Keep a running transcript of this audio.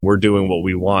we're doing what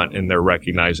we want, and they're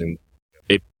recognizing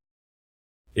it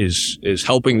is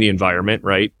helping the environment,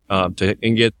 right? To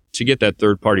get that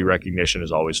third party recognition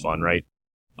is always fun, right?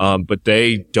 But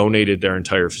they donated their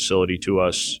entire facility to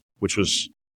us, which was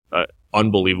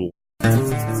unbelievable.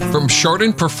 From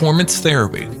Chardon Performance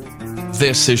Therapy,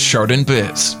 this is Chardon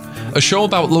Biz, a show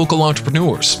about local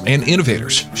entrepreneurs and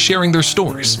innovators sharing their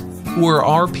stories, who are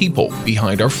our people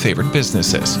behind our favorite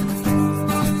businesses.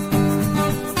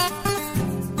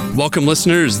 Welcome,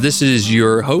 listeners. This is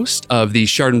your host of the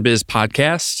Chardon Biz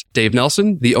podcast, Dave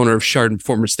Nelson, the owner of Chardon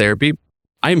Performance Therapy.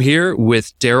 I am here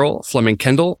with Darrell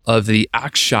Fleming-Kendall of the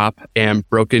Oxe Shoppe and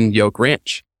Broken Yoke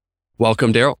Ranch.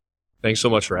 Welcome, Darrell. Thanks so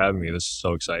much for having me. This is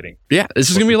so exciting. Yeah, this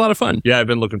is going to be a lot of fun. Yeah, I've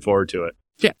been looking forward to it.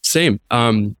 Yeah, same.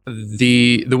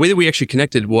 The way that we actually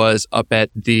connected was up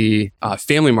at the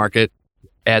family market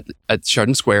at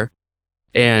Chardon Square,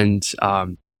 and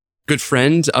good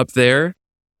friend up there,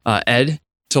 Ed,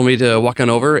 told me to walk on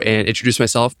over and introduce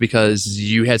myself because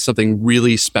you had something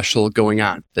really special going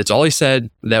on. That's all he said.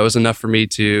 That was enough for me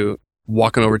to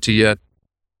walk on over to you,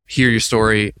 hear your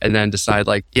story, and then decide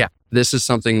like, yeah, this is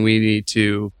something we need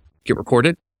to get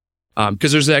recorded.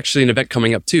 Because there's actually an event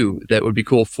coming up too that would be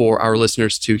cool for our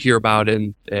listeners to hear about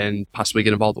and possibly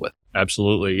get involved with.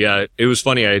 Absolutely. Yeah. It was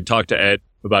funny. I had talked to Ed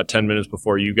about 10 minutes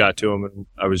before you got to him, and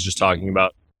I was just talking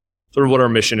about sort of what our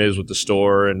mission is with the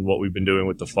store and what we've been doing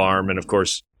with the farm. And of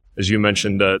course, as you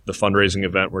mentioned, the fundraising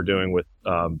event we're doing with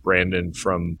Brandon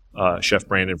from Chef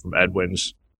Brandon from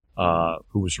Edwin's,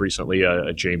 who was recently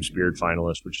a James Beard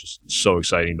finalist, which is so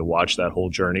exciting to watch that whole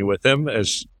journey with him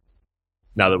as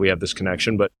now that we have this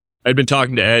connection. But I'd been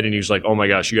talking to Ed, and he was like, oh my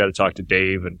gosh, you got to talk to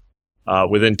Dave. And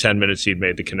within 10 minutes, he'd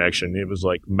made the connection. It was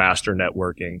like master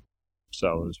networking.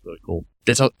 So it was really cool.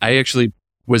 I actually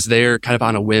was there kind of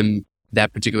on a whim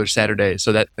that particular Saturday.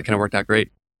 So that kind of worked out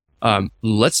great.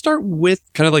 Let's start with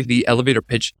kind of like the elevator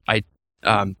pitch.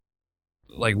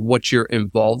 Like what you're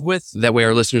involved with. That way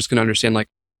our listeners can understand like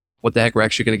what the heck we're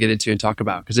actually going to get into and talk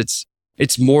about. Cause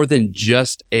it's more than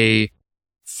just a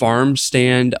farm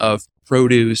stand of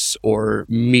produce or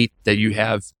meat that you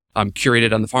have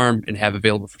curated on the farm and have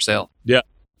available for sale. Yeah.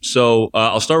 So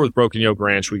I'll start with Broken Yoke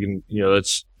Ranch. We can,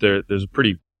 there's a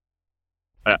pretty,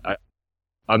 I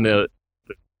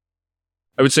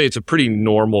would say it's a pretty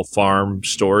normal farm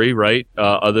story, right?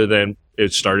 Other than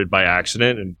it started by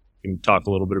accident, and we can talk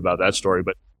a little bit about that story.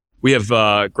 But we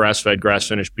have grass-fed,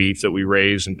 grass-finished beef that we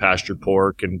raise, and pastured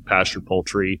pork and pastured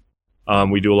poultry.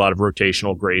 We do a lot of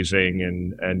rotational grazing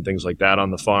and things like that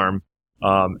on the farm.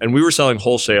 And we were selling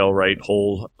wholesale, right?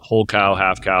 Whole cow,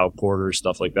 half cow, quarters,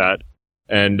 stuff like that.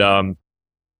 And,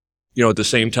 at the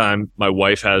same time, my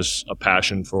wife has a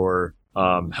passion for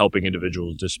helping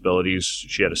individuals with disabilities.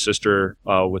 She had a sister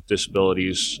with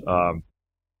disabilities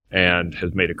and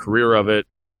has made a career of it.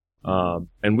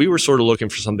 And we were sort of looking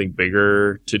for something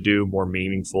bigger to do, more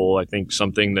meaningful. I think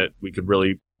something that we could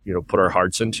really, put our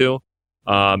hearts into.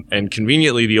 And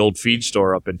conveniently, the old feed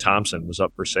store up in Thompson was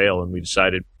up for sale, and we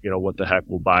decided, what the heck,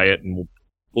 we'll buy it and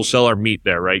we'll sell our meat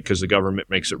there, right? Because the government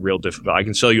makes it real difficult. I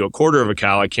can sell you a quarter of a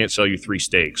cow. I can't sell you 3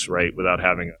 steaks, right? Without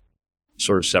having a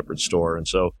sort of separate store. And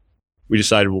so we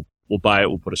decided we'll buy it.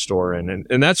 We'll put a store in,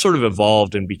 and that sort of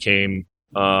evolved and became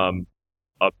a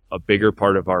bigger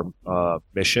part of our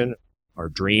mission, our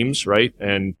dreams, right?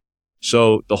 And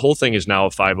so the whole thing is now a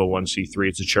 501c3.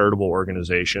 It's a charitable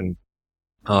organization.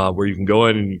 Where you can go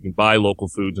in and you can buy local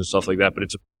foods and stuff like that, but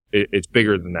it's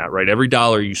bigger than that, right? Every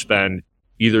dollar you spend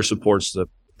either supports the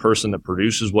person that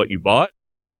produces what you bought,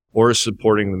 or is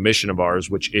supporting the mission of ours,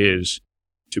 which is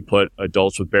to put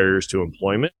adults with barriers to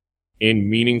employment in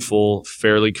meaningful,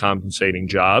 fairly compensating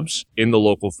jobs in the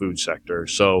local food sector.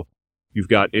 So you've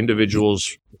got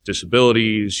individuals with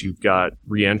disabilities, you've got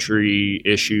reentry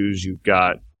issues, you've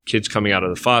got kids coming out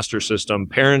of the foster system,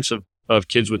 parents of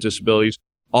kids with disabilities,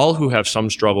 all who have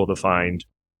some struggle to find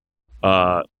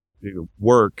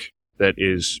work that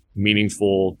is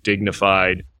meaningful,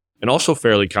 dignified, and also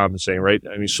fairly compensating, right?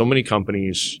 I mean, so many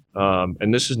companies,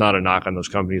 and this is not a knock on those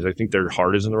companies, I think their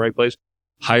heart is in the right place,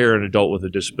 hire an adult with a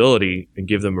disability and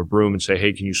give them a broom and say,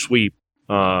 hey, can you sweep?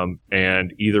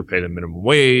 And either pay them minimum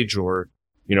wage or,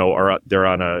 they're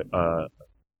on a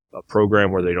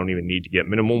program where they don't even need to get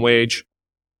minimum wage.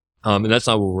 And that's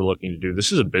not what we're looking to do.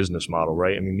 This is a business model,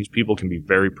 right? I mean, these people can be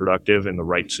very productive in the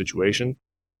right situation.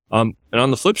 And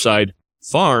on the flip side,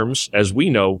 farms, as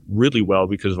we know really well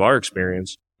because of our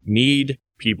experience, need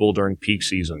people during peak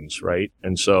seasons, right?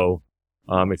 And so,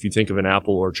 if you think of an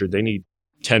apple orchard, they need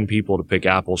 10 people to pick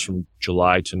apples from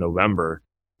July to November.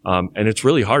 And it's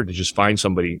really hard to just find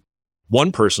somebody,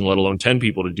 one person, let alone 10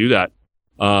 people to do that.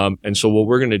 And so what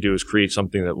we're going to do is create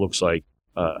something that looks like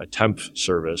a temp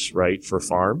service, right, for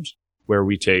farms where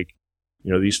we take,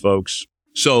 these folks.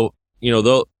 So,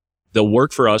 they'll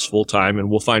work for us full time and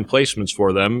we'll find placements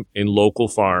for them in local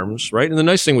farms, right? And the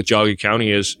nice thing with Geauga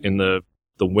County is in the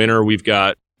winter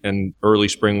and early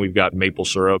spring, we've got maple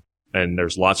syrup, and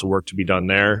there's lots of work to be done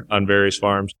there on various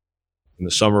farms. In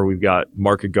the summer, we've got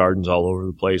market gardens all over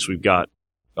the place. We've got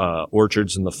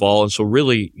orchards in the fall. And so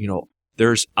really,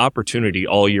 there's opportunity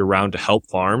all year round to help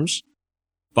farms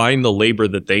find the labor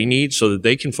that they need so that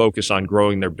they can focus on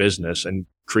growing their business and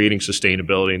creating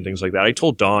sustainability and things like that. I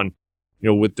told Dawn,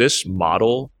 with this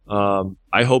model,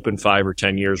 I hope in 5 or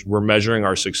 10 years, we're measuring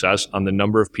our success on the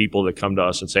number of people that come to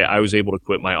us and say, I was able to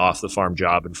quit my off the farm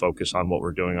job and focus on what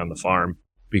we're doing on the farm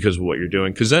because of what you're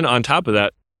doing. Because then on top of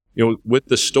that, with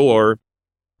the store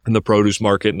and the produce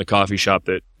market and the coffee shop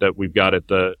that we've got at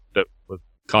the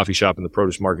coffee shop and the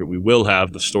produce market, we will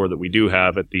have the store that we do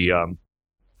have at the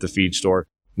feed store.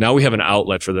 Now we have an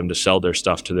outlet for them to sell their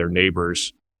stuff to their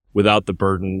neighbors without the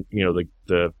burden,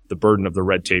 the burden of the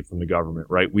red tape from the government,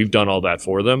 right? We've done all that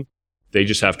for them. They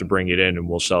just have to bring it in and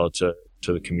we'll sell it to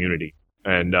the community.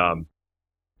 And,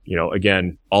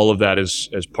 again, all of that is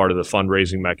as part of the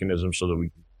fundraising mechanism so that we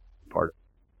can be part of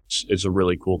it. It's a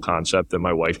really cool concept that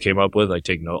my wife came up with. I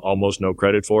take almost no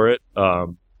credit for it.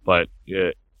 But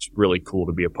it's really cool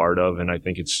to be a part of. And I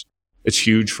think it's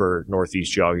huge for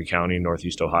Northeast Geauga County and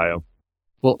Northeast Ohio.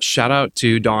 Well, shout out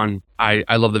to Dawn.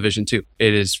 I love the vision too.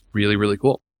 It is really, really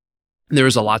cool. There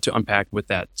is a lot to unpack with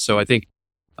that. So I think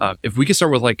if we could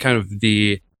start with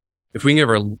if we can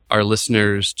give our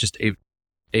listeners just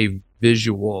a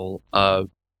visual of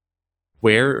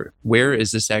where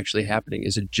is this actually happening?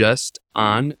 Is it just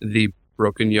on the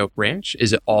Broken Yoke Ranch?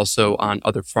 Is it also on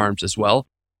other farms as well,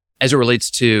 as it relates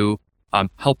to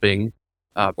helping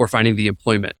or finding the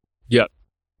employment? Yeah.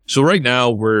 So right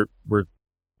now we're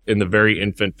in the very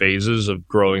infant phases of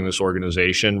growing this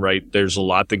organization, right? There's a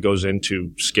lot that goes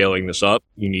into scaling this up.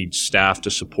 You need staff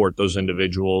to support those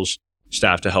individuals,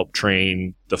 staff to help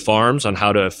train the farms on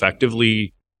how to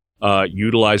effectively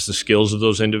utilize the skills of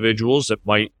those individuals that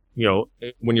might,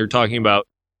 when you're talking about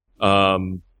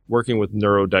working with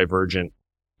neurodivergent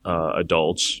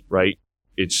adults, right?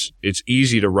 It's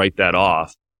easy to write that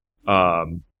off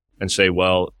and say,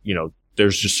 well,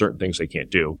 there's just certain things they can't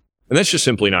do. And that's just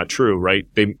simply not true, right?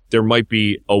 There might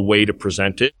be a way to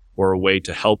present it or a way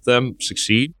to help them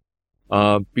succeed.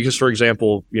 Because, for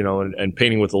example, and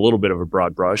painting with a little bit of a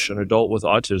broad brush, an adult with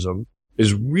autism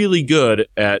is really good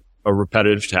at a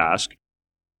repetitive task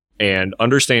and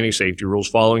understanding safety rules,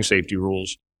 following safety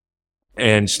rules,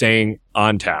 and staying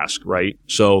on task, right?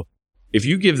 So if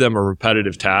you give them a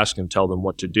repetitive task and tell them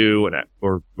what to do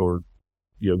or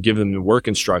give them the work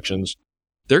instructions,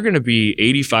 they're going to be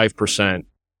 85%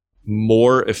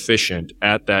 more efficient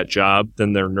at that job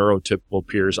than their neurotypical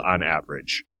peers on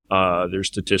average. There's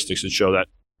statistics that show that.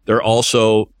 They're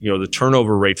also, the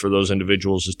turnover rate for those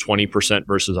individuals is 20%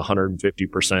 versus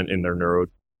 150% in their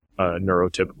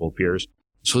neurotypical peers.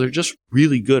 So they're just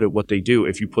really good at what they do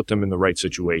if you put them in the right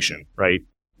situation, right?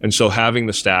 And so having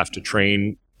the staff to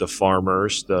train the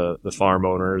farmers, the farm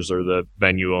owners or the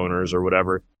venue owners or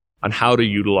whatever on how to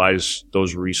utilize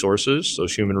those resources,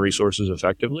 those human resources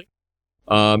effectively,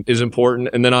 is important.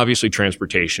 And then obviously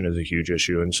transportation is a huge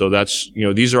issue. And so that's,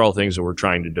 these are all things that we're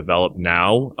trying to develop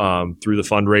now, through the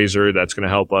fundraiser. That's going to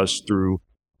help us through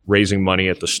raising money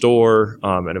at the store,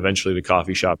 and eventually the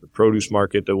coffee shop and produce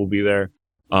market that will be there.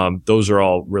 Those are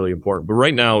all really important. But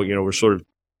right now, we're sort of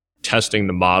testing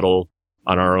the model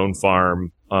on our own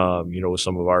farm, with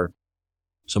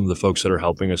some of the folks that are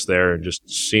helping us there and just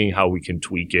seeing how we can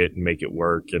tweak it and make it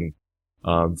work and,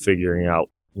 figuring out,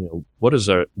 what does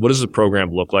the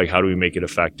program look like? How do we make it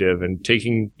effective? And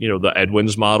taking, the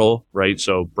Edwin's model, right?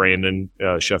 So Brandon,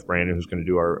 Chef Brandon, who's going to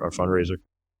do our fundraiser,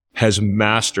 has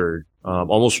mastered,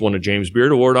 almost won a James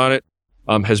Beard Award on it,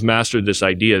 has mastered this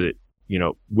idea that,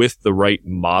 with the right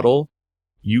model,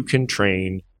 you can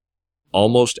train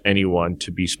almost anyone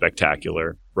to be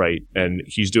spectacular, right? And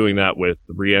he's doing that with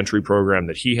the reentry program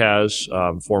that he has.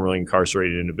 Formerly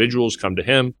incarcerated individuals come to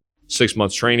him, 6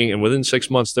 months training, and within 6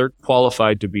 months, they're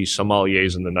qualified to be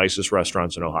sommeliers in the nicest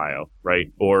restaurants in Ohio,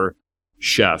 right? Or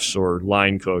chefs or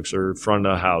line cooks or front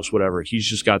of the house, whatever. He's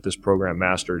just got this program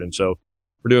mastered. And so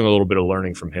we're doing a little bit of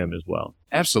learning from him as well.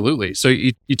 Absolutely. So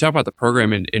you talk about the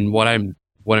program and what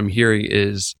I'm hearing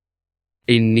is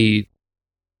a need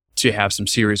to have some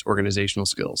serious organizational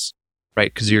skills,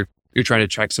 right? Because you're trying to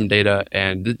track some data,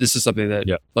 and this is something that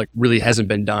really hasn't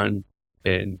been done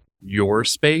in your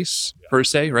space per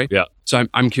se, right? Yeah. So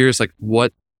I'm curious,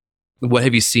 what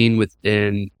have you seen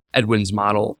within Edwin's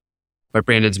model, by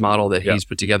Brandon's model that he's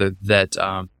put together that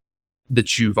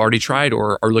that you've already tried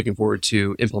or are looking forward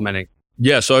to implementing?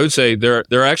 Yeah, so I would say there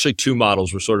are actually two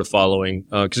models we're sort of following.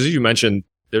 Because as you mentioned,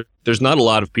 there's not a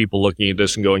lot of people looking at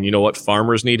this and going, you know what,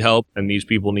 farmers need help and these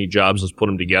people need jobs. Let's put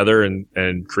them together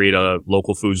and create a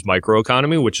local foods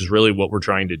microeconomy, which is really what we're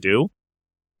trying to do.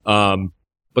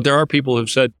 But there are people who've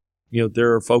said, you know,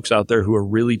 there are folks out there who are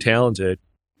really talented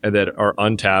and that are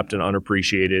untapped and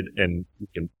unappreciated, and we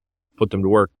can put them to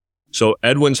work. So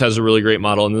Edwin's has a really great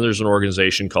model. And then there's an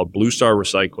organization called Blue Star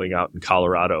Recycling out in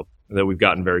Colorado that we've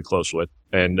gotten very close with.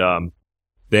 And,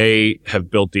 they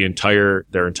have built their entire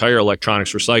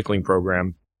electronics recycling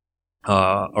program,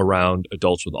 around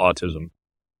adults with autism.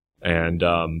 And,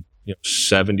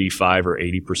 75 or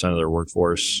 80% of their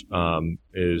workforce,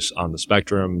 is on the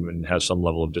spectrum and has some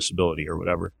level of disability or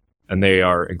whatever. And they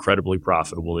are incredibly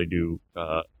profitable. They do,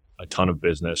 a ton of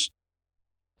business.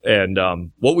 And,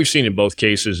 what we've seen in both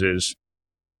cases is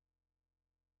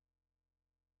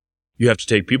you have to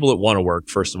take people that want to work,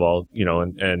 first of all,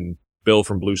 and Bill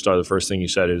from Blue Star, the first thing he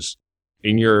said is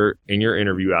in your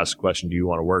interview, ask the question, do you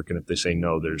want to work? And if they say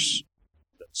no, that's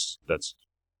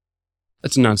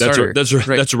a non-starter.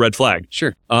 That's a red flag.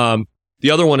 Sure.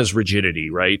 The other one is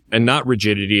rigidity, right? And not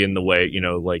rigidity in the way,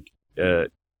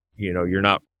 you're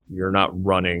not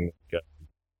running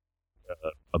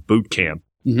a boot camp,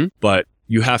 but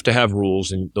you have to have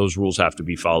rules and those rules have to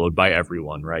be followed by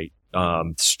everyone, right?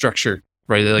 Structure.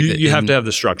 Right. You have to have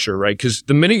the structure, right? Because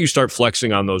the minute you start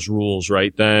flexing on those rules,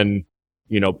 right, then,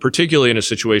 particularly in a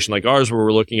situation like ours where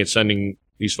we're looking at sending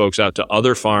these folks out to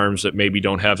other farms that maybe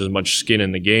don't have as much skin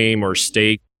in the game or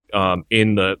stake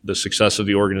in the success of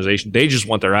the organization, they just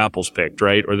want their apples picked,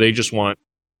 right? Or they just want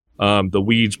the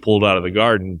weeds pulled out of the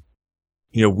garden.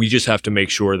 We just have to make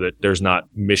sure that there's not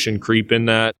mission creep in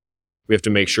that. We have to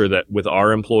make sure that with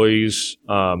our employees,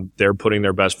 they're putting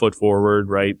their best foot forward,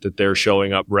 right? That they're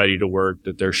showing up ready to work,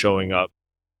 that they're showing up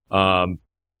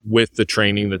with the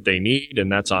training that they need, and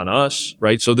that's on us,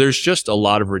 right? So there's just a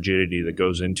lot of rigidity that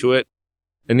goes into it.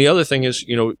 And the other thing is,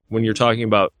 when you're talking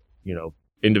about,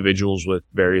 individuals with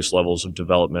various levels of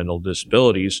developmental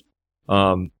disabilities,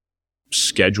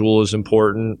 schedule is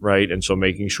important, right? And so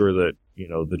making sure that,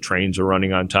 the trains are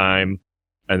running on time,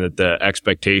 and that the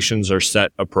expectations are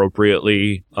set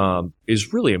appropriately,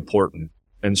 is really important.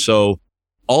 And so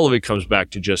all of it comes back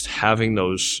to just having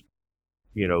those,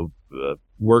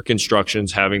 work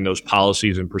instructions, having those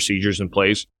policies and procedures in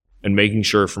place, and making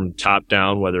sure from top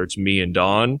down, whether it's me and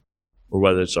Dawn, or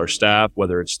whether it's our staff,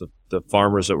 whether it's the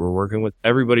farmers that we're working with,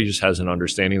 everybody just has an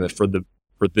understanding that for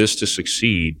this to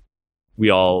succeed, we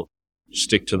all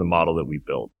stick to the model that we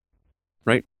built.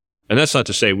 Right. And that's not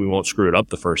to say we won't screw it up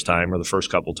the first time or the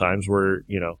first couple times.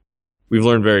 We've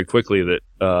learned very quickly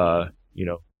that,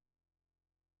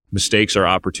 mistakes are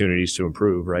opportunities to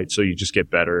improve, right? So you just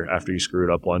get better after you screw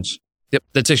it up once. Yep.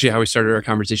 That's actually how we started our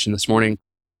conversation this morning.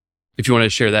 If you want to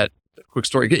share that quick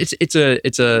story,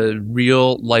 it's a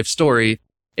real life story.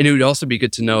 And it would also be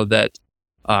good to know that,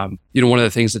 one of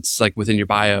the things that's like within your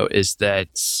bio is that,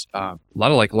 a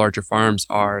lot of like larger farms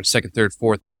are second, third,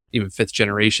 fourth, even fifth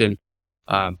generation.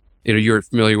 You're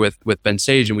familiar with Ben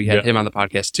Sage, and we had him on the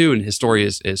podcast too, and his story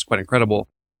is quite incredible.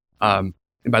 And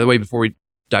by the way, before we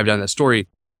dive down that story,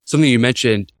 something you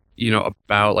mentioned,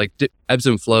 about like ebbs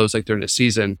and flows, like during the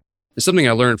season, is something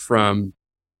I learned from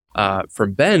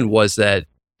Ben was that,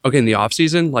 okay, in the off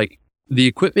season, like the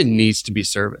equipment needs to be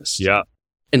serviced. Yeah.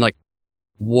 And like,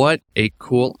 what a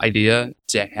cool idea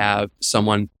to have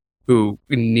someone who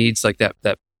needs like that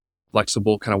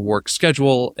flexible kind of work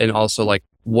schedule, and also like,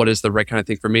 what is the right kind of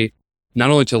thing for me?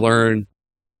 Not only to learn,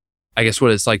 I guess,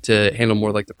 what it's like to handle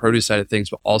more like the produce side of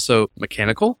things, but also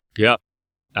mechanical. Yeah,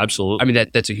 absolutely. I mean,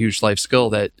 that's a huge life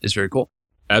skill that is very cool.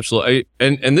 Absolutely.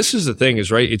 And this is the thing is,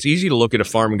 right, it's easy to look at a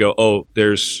farm and go, oh,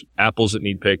 there's apples that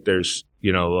need picked. There's,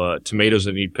 tomatoes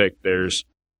that need picked. There's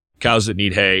cows that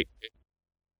need hay.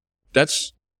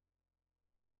 That's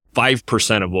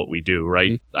 5% of what we do,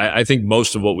 right? Mm-hmm. I think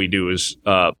most of what we do is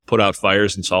put out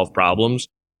fires and solve problems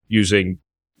using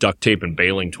duct tape and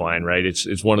baling twine, right?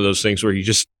 It's one of those things where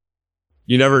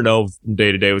you never know from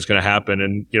day to day what's going to happen.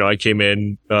 And, I came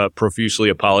in profusely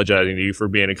apologizing to you for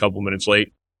being a couple minutes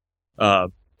late.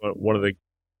 One of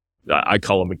I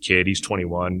call him a kid. He's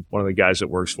 21. One of the guys that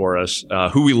works for us,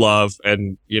 who we love.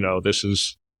 And, this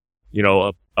is,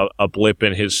 a blip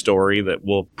in his story that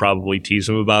we'll probably tease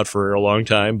him about for a long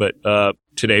time. But,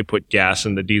 today put gas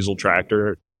in the diesel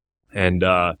tractor, and,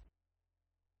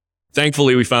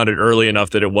 thankfully we found it early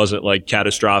enough that it wasn't like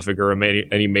catastrophic or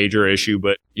any major issue.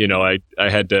 But, I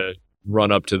had to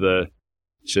run up to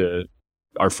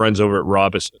our friends over at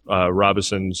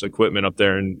Robinson's equipment up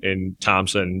there in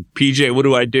Thompson. PJ, what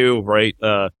do I do? Right.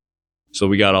 So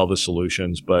we got all the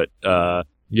solutions, but,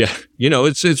 yeah,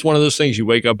 it's one of those things. You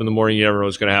wake up in the morning, you never know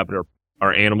what's going to happen.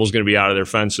 Are animals going to be out of their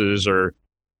fences, or,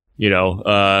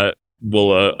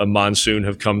 will a monsoon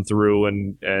have come through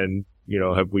and,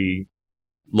 have we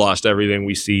lost everything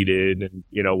we seeded and,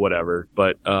 whatever.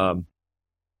 But,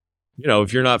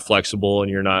 if you're not flexible and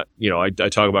you're not, I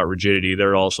talk about rigidity,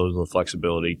 there also is the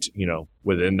flexibility,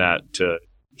 within that to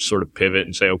sort of pivot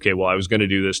and say, okay, well, I was going to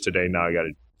do this today. Now I got to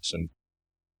do this.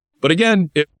 But again,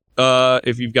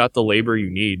 if you've got the labor you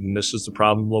need, and this is the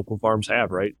problem local farms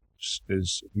have, right?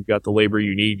 Is if you've got the labor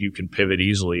you need, you can pivot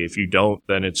easily. If you don't,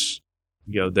 then it's,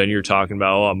 then you're talking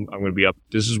about, I'm going to be up.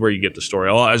 This is where you get the story.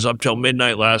 Oh, I was up till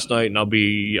midnight last night and I'll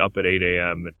be up at 8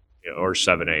 a.m. Or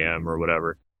 7 a.m. or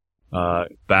whatever.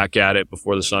 Back at it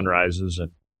before the sun rises.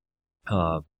 And,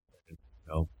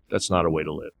 that's not a way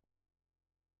to live.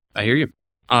 I hear you.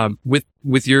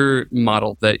 With your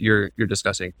model that you're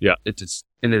discussing. Yeah. It is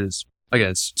again,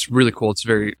 it's really cool. It's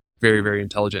very, very, very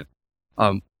intelligent.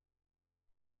 I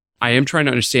am trying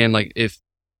to understand, like, if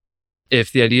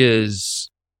the idea is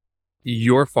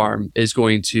your farm is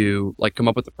going to like come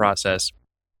up with the process,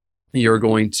 you're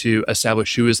going to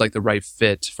establish who is like the right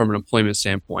fit from an employment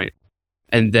standpoint.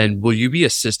 And then will you be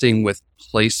assisting with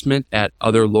placement at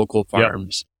other local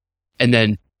farms? Yep. And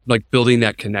then like building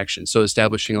that connection. So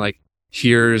establishing like,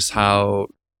 here's how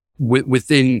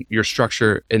within your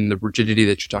structure and the rigidity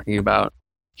that you're talking about,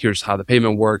 here's how the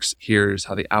payment works. Here's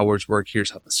how the hours work.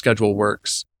 Here's how the schedule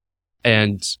works.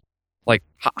 And like,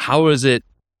 how does it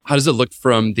look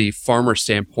from the farmer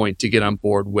standpoint to get on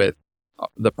board with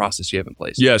the process you have in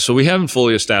place? Yeah. So we haven't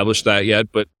fully established that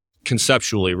yet, but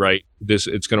conceptually, right,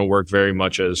 it's going to work very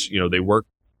much as,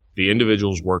 the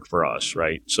individuals work for us,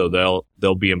 right? So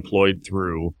they'll be employed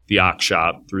through the Oxe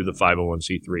Shoppe, through the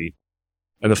 501c3.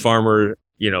 And the farmer,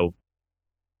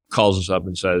 calls us up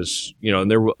and says,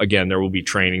 and there will be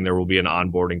training, there will be an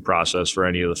onboarding process for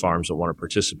any of the farms that want to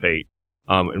participate.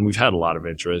 And we've had a lot of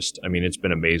interest. I mean, it's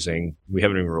been amazing. We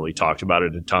haven't even really talked about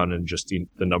it a ton, and just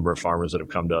the number of farmers that have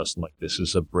come to us and like, this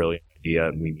is a brilliant idea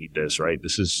and we need this, right?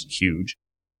 This is huge.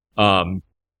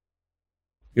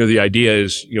 The idea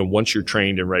is, once you're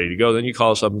trained and ready to go, then you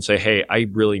call us up and say, hey, I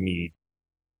really need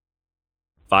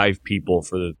 5 people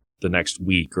for the next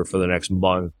week or for the next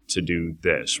month to do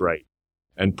this, right?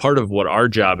 And part of what our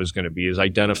job is going to be is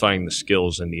identifying the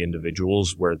skills in the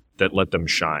individuals that let them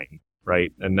shine,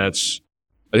 right? And I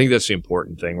think that's the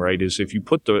important thing, right? Is if you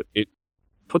put the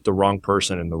wrong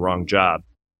person in the wrong job.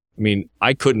 I mean,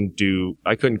 I couldn't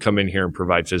come in here and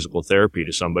provide physical therapy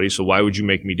to somebody. So why would you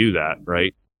make me do that?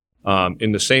 Right.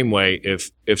 In the same way,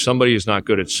 if somebody is not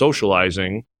good at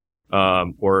socializing,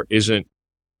 or isn't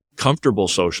comfortable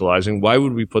socializing, why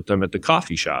would we put them at the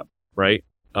coffee shop? Right.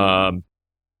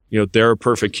 They're a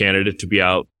perfect candidate to be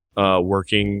out,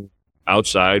 working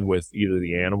outside with either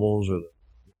the animals or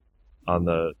on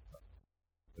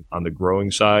the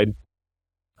growing side.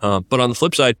 But on the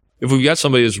flip side, if we've got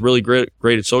somebody that's really great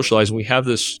at socializing, we're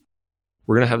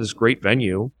going to have this great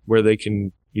venue where they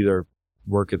can either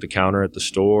work at the counter at the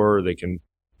store, or they can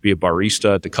be a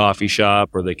barista at the coffee shop,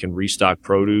 or they can restock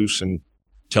produce and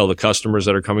tell the customers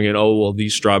that are coming in, oh, well,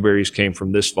 these strawberries came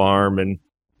from this farm, and,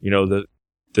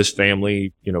 this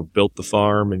family, built the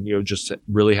farm, and, just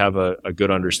really have a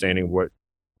good understanding of what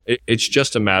it's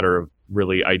just a matter of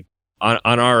really, on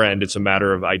our end, it's a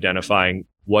matter of identifying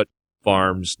what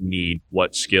farms need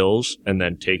what skills, and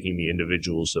then taking the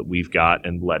individuals that we've got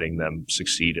and letting them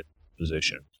succeed in the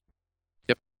position.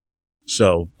 Yep.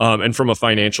 So, and from a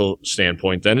financial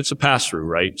standpoint, then it's a pass through,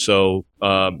 right? So,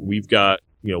 we've got,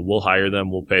 we'll hire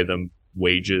them, we'll pay them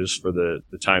wages for the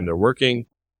time they're working.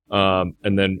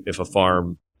 And then if a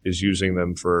farm is using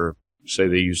them for, say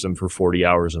they use them for 40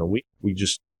 hours in a week,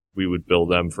 we would bill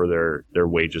them for their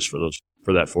wages for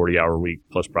that 40-hour week,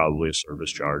 plus probably a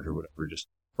service charge or whatever, just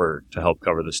to help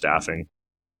cover the staffing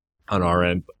on our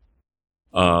end.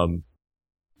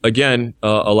 Again,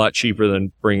 a lot cheaper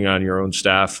than bringing on your own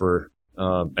staff,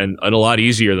 and a lot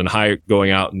easier than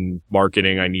going out and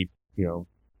marketing. I need,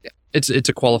 it's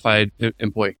a qualified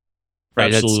employee,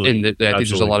 right? Absolutely. I think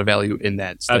there's a lot of value in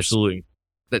that. So absolutely.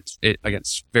 That's it. Again,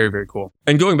 it's very, very cool.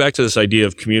 And going back to this idea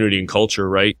of community and culture,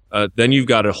 right? Then you've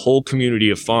got a whole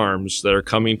community of farms that are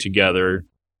coming together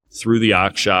through the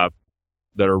Oxe Shoppe,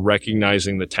 that are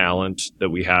recognizing the talent that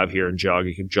we have here in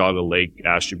Geauga Lake,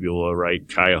 Ashtabula, right,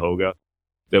 Cuyahoga,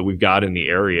 that we've got in the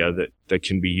area that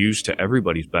can be used to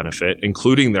everybody's benefit,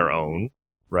 including their own,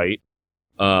 right?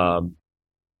 To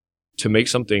make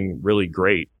something really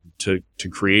great, to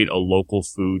create a local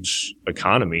foods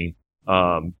economy,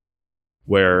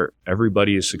 where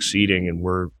everybody is succeeding, and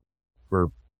we're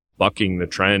bucking the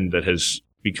trend that has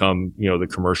become, the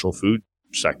commercial food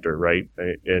sector, right?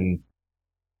 And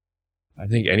I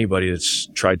think anybody that's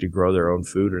tried to grow their own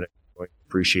food and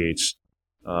appreciates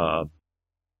the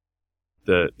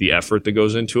effort that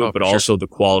goes into it, but also the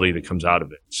quality that comes out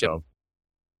of it. So,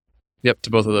 yep, to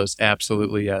both of those,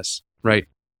 absolutely yes. Right.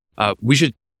 We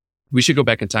should go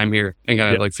back in time here and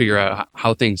kind of like figure out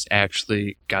how things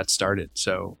actually got started.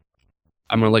 So,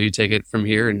 I'm going to let you take it from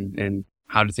here and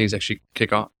how did things actually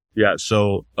kick off? Yeah.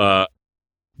 So,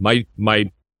 my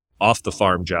off the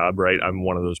farm job, right? I'm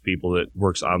one of those people that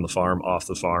works on the farm, off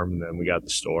the farm, and then we got the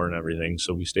store and everything.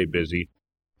 So we stay busy.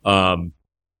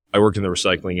 I worked in the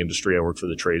recycling industry. I worked for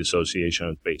the trade association. I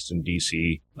was based in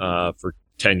DC, for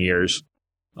 10 years.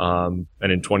 And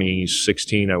in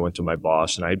 2016, I went to my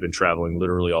boss, and I had been traveling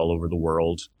literally all over the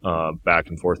world, back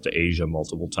and forth to Asia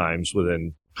multiple times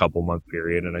within a couple month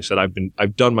period. And I said,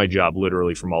 I've done my job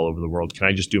literally from all over the world. Can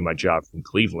I just do my job from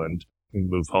Cleveland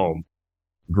and move home?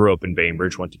 Grew up in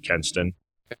Bainbridge, went to Kenston.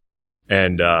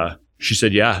 And, she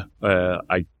said, yeah,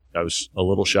 I was a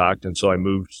little shocked. And so I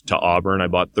moved to Auburn. I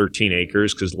bought 13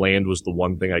 acres because land was the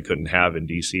one thing I couldn't have in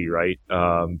DC, right?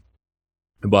 I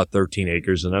bought 13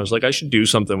 acres and I was like, I should do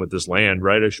something with this land,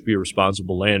 right? I should be a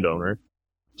responsible landowner.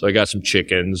 So I got some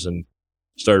chickens and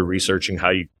started researching how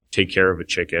you take care of a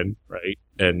chicken, right?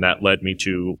 And that led me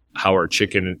to how our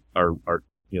chicken, our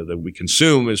that we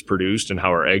consume is produced and how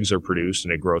our eggs are produced,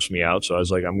 and it grossed me out. So I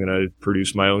was like, I'm going to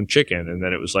produce my own chicken. And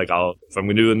then it was like, if I'm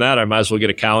going to do that, I might as well get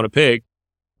a cow and a pig.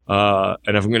 And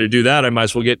if I'm going to do that, I might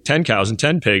as well get 10 cows and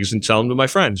 10 pigs and sell them to my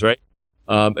friends, right?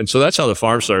 And so that's how the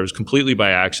farm started. It was completely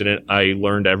by accident. I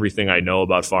learned everything I know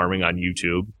about farming on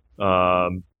YouTube.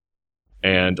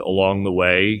 And along the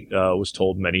way, was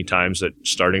told many times that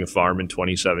starting a farm in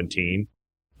 2017,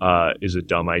 is a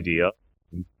dumb idea.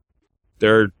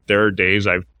 There are days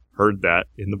I've heard that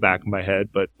in the back of my head,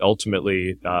 but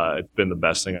ultimately, it's been the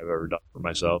best thing I've ever done for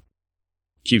myself.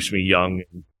 Keeps me young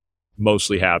and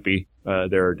mostly happy.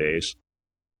 There are days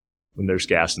when there's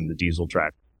gas in the diesel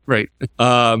track. Right.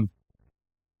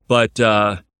 But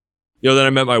then I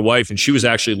met my wife, and she was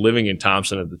actually living in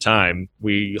Thompson at the time.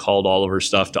 We hauled all of her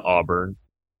stuff to Auburn.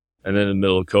 And then in the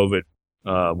middle of COVID,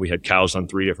 we had cows on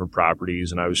 3 different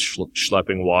properties, and I was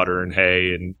schlepping water and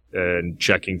hay and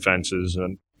checking fences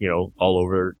and, all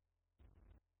over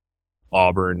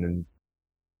Auburn. And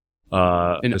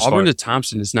Auburn to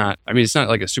Thompson is not, it's not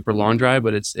like a super long drive,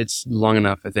 but it's long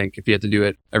enough, I think, if you had to do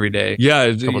it every day. Yeah.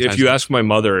 If you ask my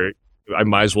mother, I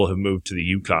might as well have moved to the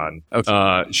Yukon.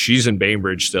 Okay. She's in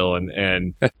Bainbridge still.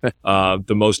 And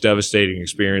the most devastating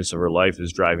experience of her life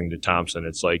is driving to Thompson.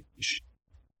 It's like,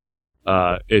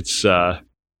 I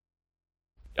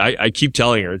keep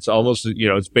telling her, it's almost,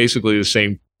 it's basically the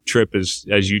same trip as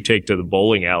you take to the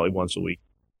bowling alley once a week.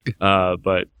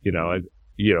 But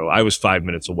I was 5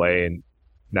 minutes away, and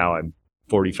now I'm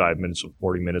 40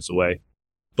 minutes away.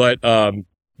 But, and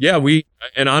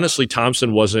honestly,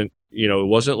 Thompson wasn't, it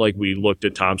wasn't like we looked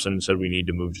at Thompson and said we need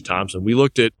to move to Thompson. We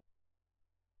looked at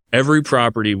every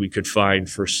property we could find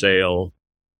for sale,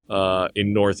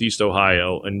 in Northeast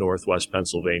Ohio and Northwest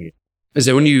Pennsylvania. Is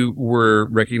that when you were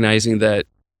recognizing that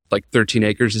like 13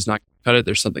 acres is not going to cut it?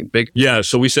 There's something big? Yeah.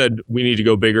 So we said we need to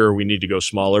go bigger, or we need to go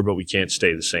smaller, but we can't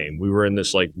stay the same. We were in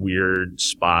this like weird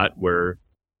spot where,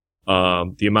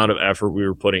 the amount of effort we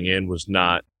were putting in was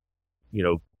not,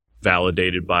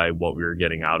 validated by what we were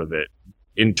getting out of it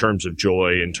in terms of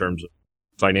joy, in terms of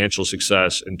financial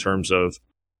success, in terms of,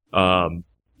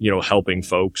 helping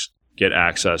folks get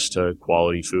access to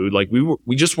quality food. Like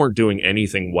we just weren't doing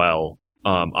anything well,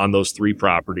 on those 3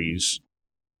 properties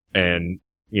and,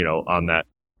 on that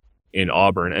in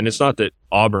Auburn. And it's not that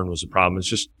Auburn was a problem. It's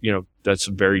just, that's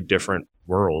a very different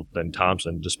world than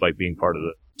Thompson, despite being part of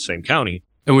the same county.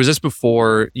 And was this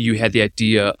before you had the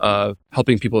idea of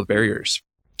helping people with barriers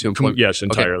to employment? Yes,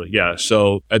 entirely. Okay. Yeah.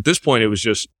 So at this point, it was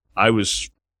just, I was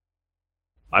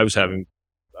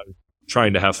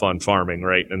trying to have fun farming,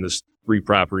 right? And this 3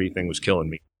 property thing was killing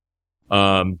me.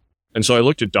 And so I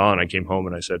looked at Dawn. I came home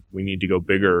and I said, we need to go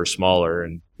bigger or smaller.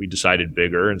 And we decided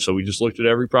bigger. And so we just looked at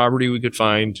every property we could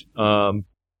find. And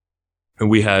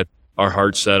we had our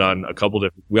hearts set on a couple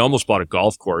different, we almost bought a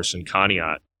golf course in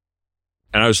Conneaut.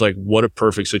 And I was like, what a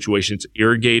perfect situation. It's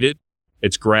irrigated.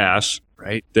 It's grass,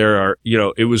 right? There are,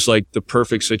 it was like the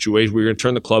perfect situation. We were going to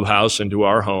turn the clubhouse into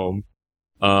our home.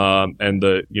 And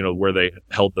where they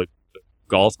held the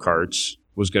golf carts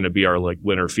was going to be our like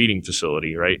winter feeding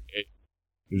facility, right? It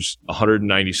was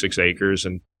 196 acres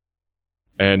and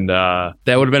that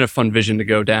would have been a fun vision to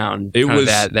go down. It was,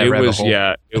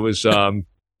 it was,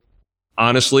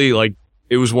 honestly, like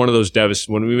it was one of those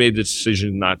when we made the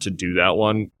decision not to do that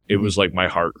one, it was like my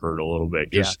heart hurt a little bit.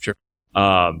 Yeah, sure.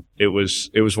 It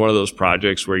was one of those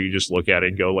projects where you just look at it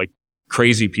and go, like,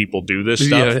 crazy people do this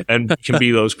stuff and can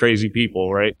be those crazy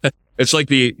people, right? It's like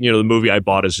the movie I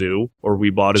Bought a Zoo, or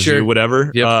We Bought a Zoo,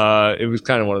 whatever. Yep. It was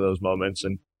kind of one of those moments.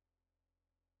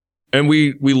 And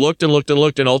we looked and looked and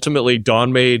looked, and ultimately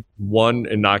Dawn made one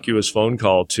innocuous phone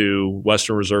call to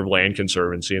Western Reserve Land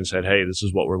Conservancy and said, "Hey, this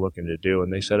is what we're looking to do."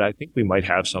 And they said, "I think we might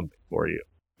have something for you."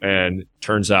 And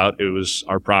turns out it was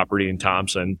our property in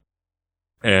Thompson.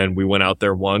 And we went out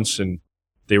there once, and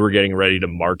they were getting ready to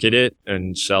market it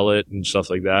and sell it and stuff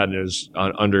like that. And it was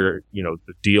under,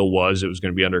 the deal was it was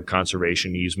going to be under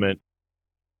conservation easement.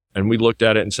 And we looked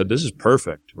at it and said, this is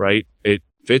perfect, right? It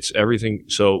fits everything.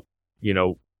 So,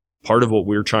 part of what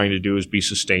we're trying to do is be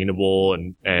sustainable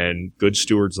and good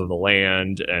stewards of the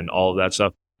land and all of that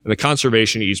stuff. And the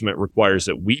conservation easement requires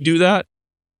that we do that,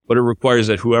 but it requires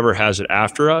that whoever has it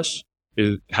after us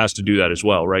has to do that as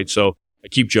well, right? So I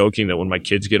keep joking that when my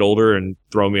kids get older and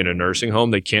throw me in a nursing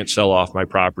home, they can't sell off my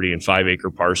property in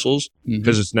 5-acre parcels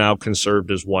because it's now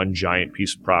conserved as one giant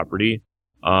piece of property.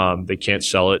 They can't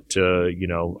sell it to,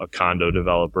 a condo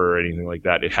developer or anything like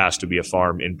that. It has to be a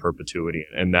farm in perpetuity.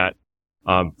 And that,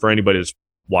 for anybody that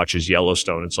watches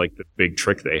Yellowstone, it's like the big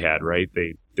trick they had, right?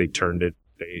 They turned it,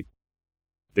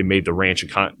 they made the ranch,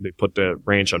 they put the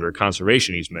ranch under a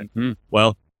conservation easement.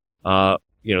 Well,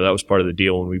 that was part of the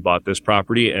deal when we bought this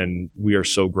property, and we are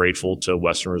so grateful to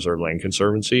Western Reserve Land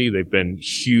Conservancy. They've been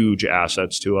huge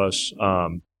assets to us,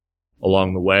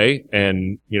 along the way.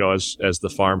 And, as the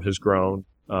farm has grown,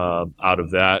 out of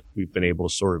that, we've been able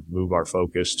to sort of move our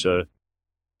focus to,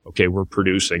 okay, we're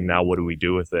producing. Now what do we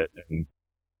do with it? And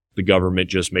the government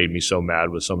just made me so mad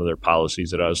with some of their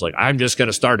policies that I was like, I'm just going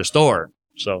to start a store.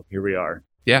 So here we are.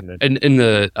 Yeah. And in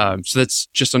the, so that's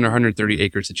just under 130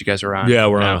 acres that you guys are on. Yeah.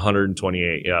 We're on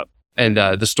 128. Yeah. And,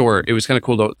 the store, it was kind of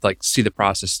cool to like see the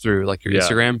process through like your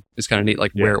Instagram. It's kind of neat,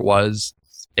 like where it was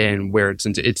and where it's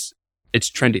into. It's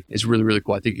trendy. It's really, really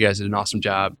cool. I think you guys did an awesome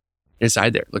job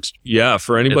inside there. It looks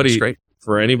for anybody, great.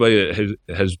 For anybody that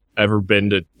has ever been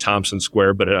to Thompson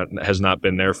Square, but has not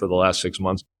been there for the last 6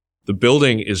 months, the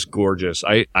building is gorgeous.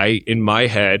 I, in my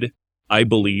head, I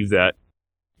believe that,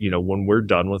 when we're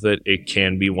done with it, it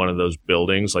can be one of those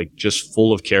buildings, like just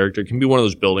full of character. It can be one of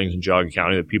those buildings in Geauga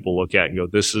County that people look at and go,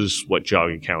 this is what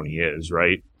Geauga County is,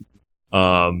 right?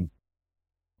 The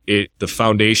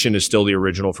foundation is still the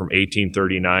original from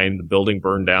 1839. The building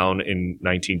burned down in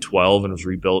 1912 and was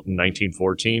rebuilt in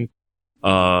 1914.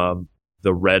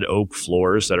 The red oak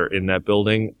floors that are in that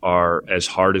building are as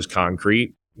hard as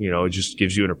concrete. It just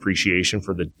gives you an appreciation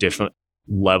for the different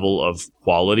level of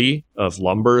quality of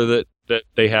lumber that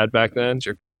they had back then.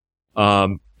 Sure.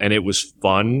 And it was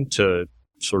fun to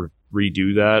sort of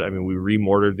redo that. I mean, we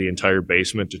remortared the entire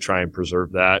basement to try and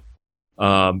preserve that.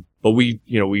 But we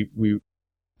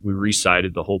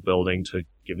re-sided the whole building to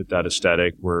give it that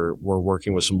aesthetic. We're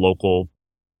working with some local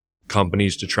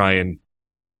companies to try and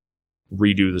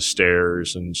redo the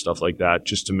stairs and stuff like that,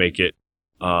 just to make it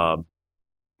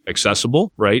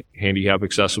accessible, right? Handicap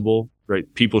accessible,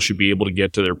 right? People should be able to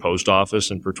get to their post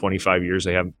office, and for 25 years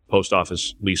they have post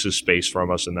office leases space from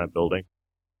us in that building.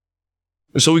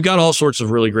 And so we've got all sorts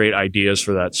of really great ideas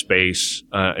for that space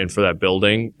and for that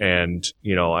building. And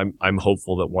I'm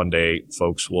hopeful that one day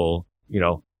folks will,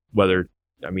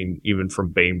 even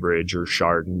from Bainbridge or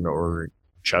Chardon or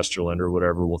Chesterland or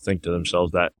whatever, will think to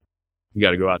themselves that you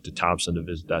got to go out to Thompson to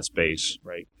visit that space,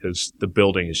 right? Because the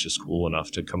building is just cool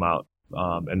enough to come out.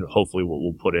 And hopefully what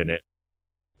we'll put in it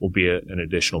will be an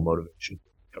additional motivation.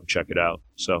 Come check it out.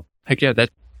 So heck yeah, that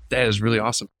is really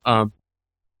awesome.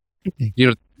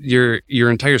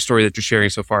 Your entire story that you're sharing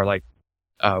so far, like,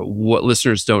 what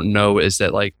listeners don't know is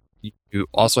that like you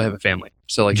also have a family.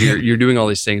 So like you're doing all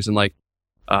these things, and like,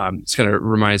 it's kind of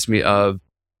reminds me of,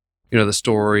 the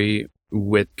story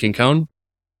with King Cone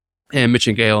and Mitch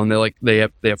and Gail, and they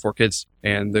have 4 kids,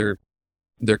 and their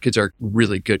kids are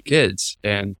really good kids.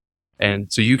 And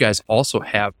so you guys also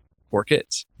have 4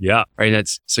 kids. Yeah. Right.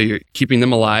 So you're keeping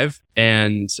them alive.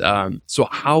 And, so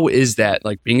how is that,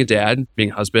 like, being a dad,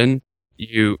 being a husband,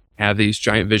 you have these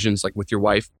giant visions, like with your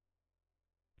wife,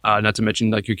 not to mention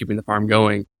like you're keeping the farm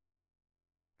going.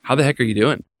 How the heck are you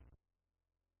doing?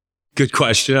 Good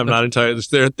question. I'm not entirely,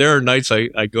 there are nights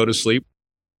I go to sleep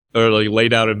or like lay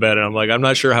down in bed and I'm like, I'm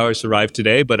not sure how I survived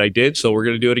today, but I did. So we're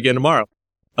going to do it again tomorrow.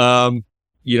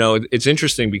 It's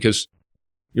interesting because,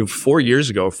 5 years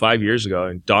ago,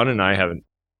 and Dawn and I haven't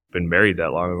been married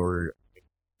that long. We're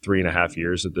 3.5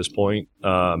 years at this point.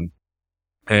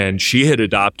 And she had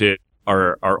adopted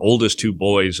our oldest 2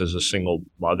 boys as a single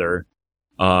mother,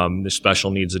 the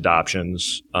special needs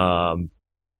adoptions.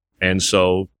 And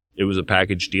so it was a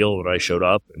package deal when I showed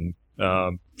up, and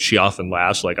She often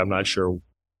laughs, like, I'm not sure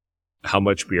how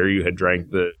much beer you had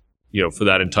drank for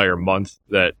that entire month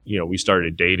that, we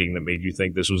started dating that made you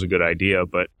think this was a good idea.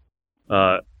 But,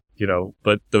 our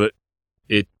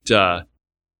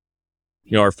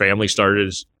family started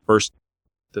as first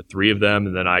the three of them,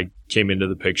 and then I came into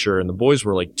the picture, and the boys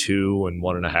were like 2 and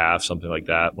 1.5, something like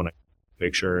that when I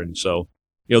picture. And so,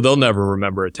 they'll never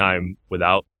remember a time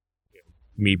without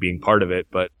me being part of it.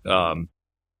 But,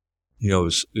 it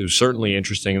was certainly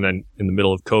interesting. And then in the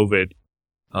middle of COVID,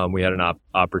 we had an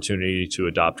opportunity to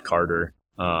adopt Carter,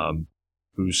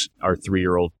 who's our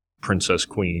 3-year-old princess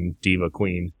queen, diva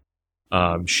queen.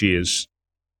 She is,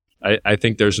 I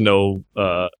think there's no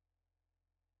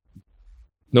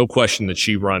question that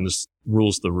she rules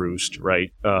the roost,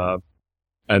 right?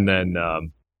 And then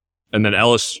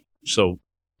Ellis. So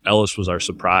Ellis was our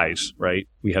surprise, right?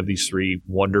 We have these 3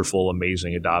 wonderful,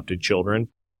 amazing adopted children.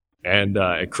 And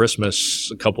at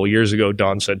Christmas a couple of years ago,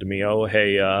 Dawn said to me, "Oh,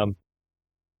 hey, I'm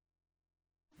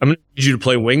going to need you to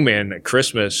play wingman at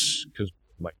Christmas," because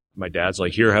my dad's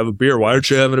like, "Here, have a beer. Why aren't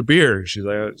you having a beer?" She's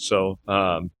like,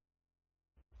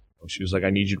 she was like, "I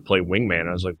need you to play wingman."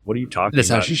 I was like, "What are you talking That's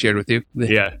about?" how she shared with you.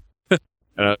 Yeah.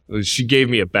 She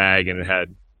gave me a bag, and it had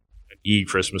an E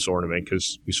Christmas ornament,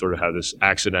 because we sort of have this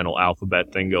accidental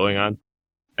alphabet thing going on.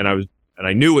 And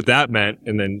I knew what that meant.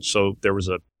 And then, so there was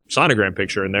a sonogram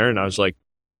picture in there, and I was like,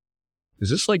 "Is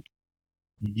this like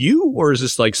you, or is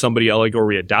this like somebody else? Like, are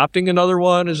we adopting another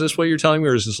one? Is this what you're telling me?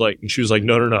 Or is this like," and she was like,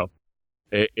 no.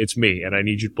 It's me, and I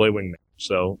need you to play wingman.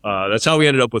 So, that's how we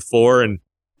ended up with 4. And,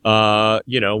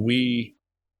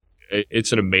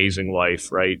 it's an amazing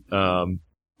life, right?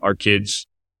 Our kids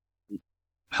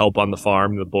help on the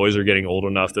farm. The boys are getting old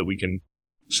enough that we can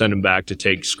send them back to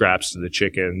take scraps to the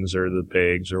chickens or the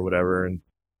pigs or whatever.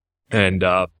 And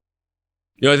I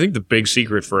think the big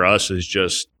secret for us is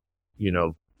just,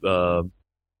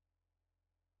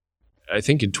 I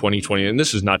think in 2020, and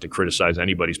this is not to criticize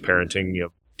anybody's parenting,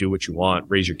 do what you want,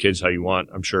 raise your kids how you want.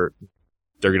 I'm sure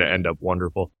they're going to end up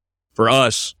wonderful. For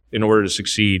us, in order to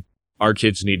succeed, our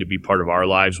kids need to be part of our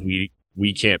lives. We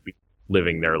can't be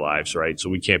living their lives, right? So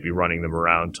we can't be running them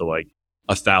around to like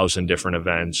 1,000 different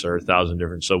events or 1,000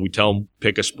 different. So we tell them,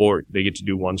 pick a sport. They get to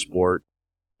do one sport.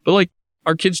 But like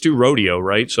our kids do rodeo,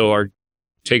 right? So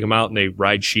take them out and they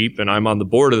ride sheep, and I'm on the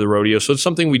board of the rodeo. So it's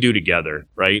something we do together,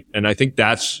 right? And I think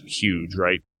that's huge,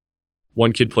 right?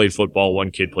 One kid played football,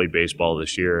 one kid played baseball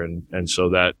this year. And so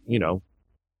that,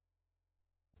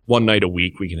 one night a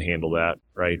week we can handle that,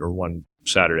 right? Or one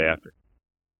Saturday after.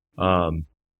 What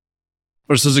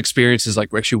are those experiences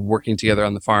like? We're actually working together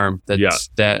on the farm. That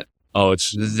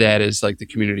is like the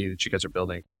community that you guys are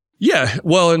building. Yeah.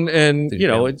 Well, and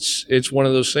it's one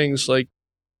of those things like,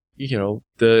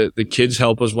 the kids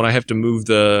help us when I have to move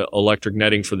the electric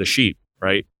netting for the sheep,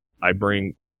 right?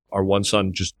 Our one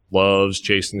son just loves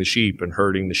chasing the sheep and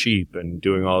herding the sheep and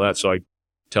doing all that. So I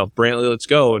tell Brantley, let's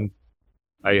go. And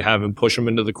I have him push him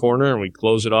into the corner, and we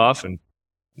close it off. And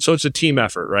so it's a team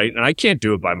effort, right? And I can't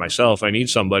do it by myself. I need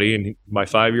somebody. And my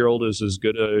 5-year-old is as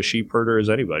good a sheep herder as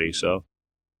anybody. So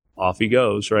off he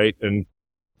goes, right? And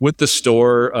with the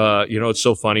store, it's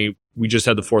so funny. We just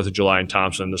had the 4th of July in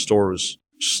Thompson. The store was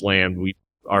slammed.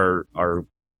 Our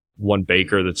one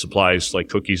baker that supplies like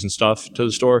cookies and stuff to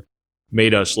the store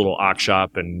made us little Oxe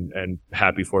Shoppe and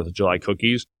happy 4th of July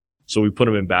cookies. So we put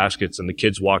them in baskets, and the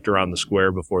kids walked around the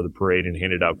square before the parade and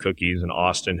handed out cookies. And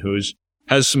Austin,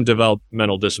 has some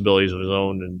developmental disabilities of his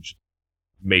own, and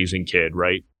amazing kid,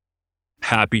 right?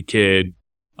 Happy kid.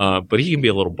 But he can be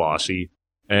a little bossy,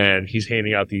 and he's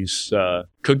handing out these,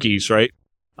 cookies, right?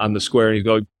 On the square. And he's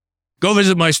going, go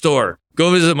visit my store.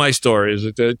 Go visit my store. Is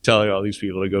it telling all these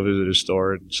people to go visit his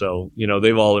store? And so,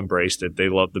 they've all embraced it. They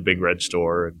love the big red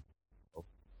store, and it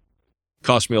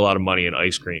cost me a lot of money in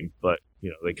ice cream, but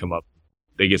they come up,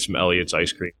 they get some Elliot's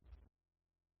ice cream.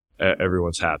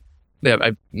 Everyone's happy. Yeah,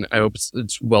 I hope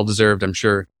it's well deserved. I'm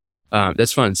sure.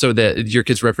 That's fun. So that your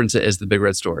kids reference it as the Big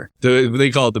Red Store.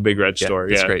 They call it the Big Red Store.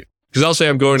 Yeah, that's great. Because I'll say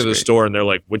I'm going to the store, and they're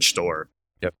like, "Which store?"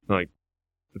 Yep. I'm like,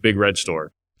 the Big Red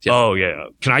Store. Yep. Oh yeah.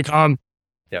 Can I come?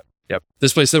 Yep.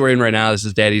 This place that we're in right now, this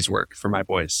is Daddy's work for my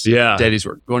boys. Yeah. Daddy's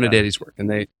work. Going to Daddy's work, and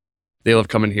they love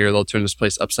coming here. They'll turn this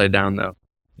place upside down though.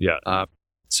 Yeah.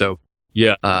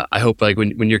 I hope like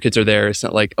when your kids are there, it's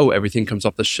not like, oh, everything comes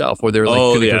off the shelf, or they're like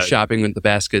going to go shopping with the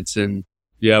baskets. And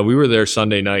yeah, we were there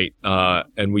Sunday night,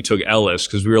 and we took Ellis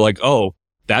because we were like, oh,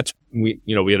 we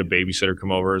had a babysitter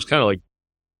come over. It was kind of like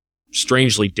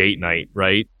strangely date night,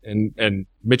 right? And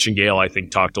Mitch and Gail, I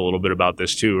think, talked a little bit about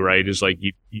this too, right? Is like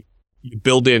you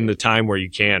build in the time where you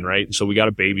can, right? And so we got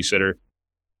a babysitter,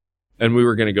 and we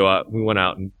were going to go out. We went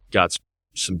out and got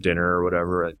some dinner or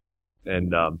whatever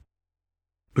And,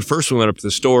 but first we went up to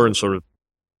the store and sort of,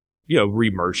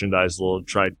 re-merchandised a little,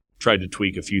 tried to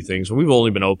tweak a few things. And we've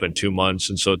only been open 2 months.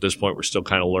 And so at this point, we're still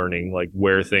kind of learning like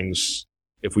where things,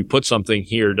 if we put something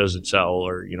here, does it sell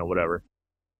or, whatever.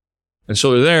 And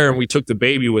so we're there and we took the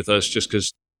baby with us just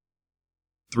because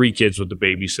 3 kids with the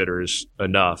babysitter is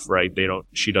enough, right?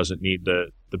 She doesn't need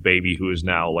the baby who is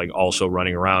now like also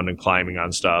running around and climbing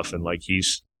on stuff. And like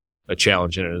he's a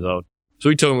challenge in his own. So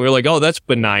we told him, we were like, oh, that's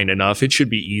benign enough. It should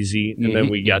be easy. And then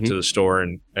we got to the store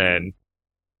and at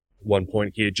one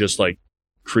point he had just like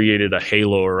created a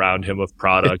halo around him of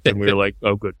product. And we were like,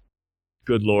 oh, good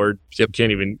Lord. Yep.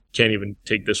 Can't even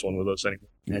take this one with us anymore.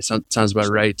 Yeah, sounds about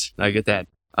right. I get that.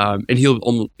 And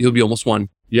he'll be almost 1.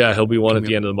 Yeah. He'll be 1 at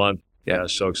the end of the month. Yeah.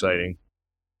 So exciting.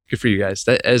 Good for you guys.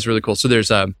 That is really cool. So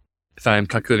there's, if I'm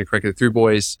calculating correctly, 3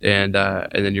 boys and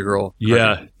then your girl.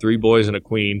 Yeah. 3 boys and a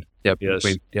queen. Yep. Yes.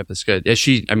 Queen. Yep. That's good. Yeah.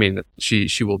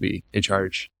 She will be in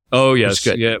charge. Oh, yes.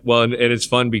 Yeah. Well, and it's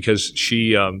fun because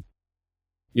she,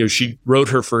 she rode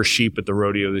her first sheep at the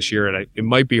rodeo this year, and it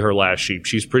might be her last sheep.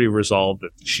 She's pretty resolved that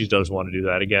she doesn't want to do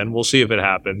that again. We'll see if it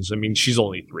happens. I mean, she's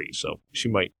only 3, so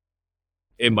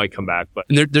it might come back. But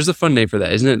and there's a fun name for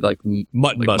that, isn't it? Like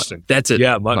mutton busting. That's it.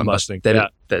 Yeah, mutton busting.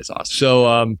 That is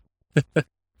awesome.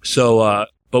 So,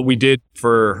 but we did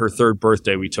for her 3rd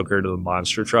birthday, we took her to the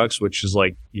monster trucks, which is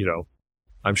like,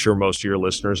 I'm sure most of your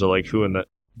listeners are like, who in the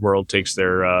world takes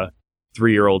their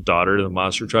 3-year-old daughter to the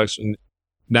monster trucks? And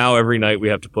now every night we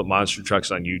have to put monster trucks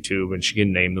on YouTube and she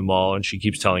can name them all. And she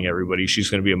keeps telling everybody she's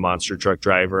going to be a monster truck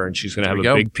driver and she's going to have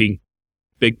a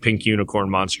big pink unicorn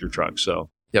monster truck. So,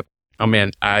 yep. Oh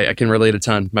man, I can relate a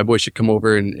ton. My boy should come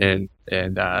over and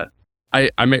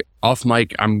I'm off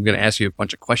mic. I'm going to ask you a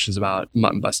bunch of questions about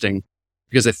mutton busting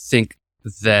because I think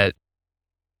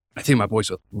my boys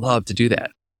would love to do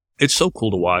that. It's so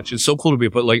cool to watch. It's so cool to be,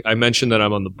 but like I mentioned that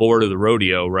I'm on the board of the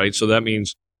rodeo, right? So that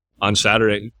means on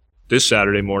this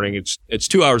Saturday morning, it's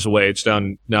 2 hours away. It's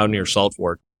down near Salt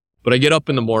Fork. But I get up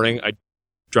in the morning, I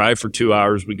drive for 2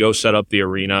 hours. We go set up the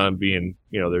arena and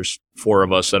there's 4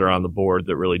 of us that are on the board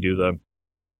that really do the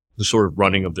sort of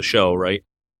running of the show, right?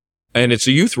 And it's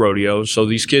a youth rodeo. So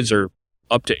these kids are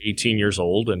up to 18 years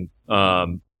old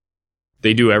and,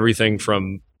 they do everything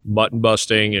from mutton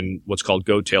busting and what's called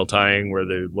goat tail tying, where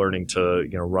they're learning to,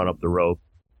 run up the rope.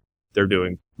 They're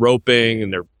doing roping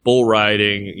and they're bull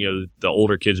riding. The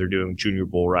older kids are doing junior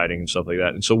bull riding and stuff like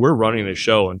that. And so we're running the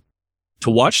show, and to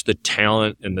watch the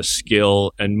talent and the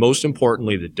skill and most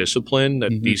importantly, the discipline that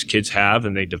these kids have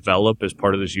and they develop as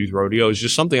part of this youth rodeo is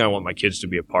just something I want my kids to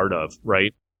be a part of.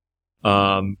 Right.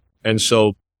 And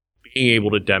so being able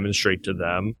to demonstrate to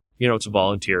them, it's a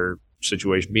volunteer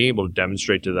situation, being able to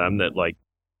demonstrate to them that like,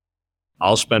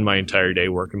 I'll spend my entire day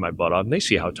working my butt off and they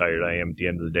see how tired I am at the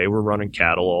end of the day. We're running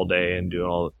cattle all day and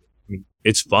doing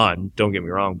it's fun. Don't get me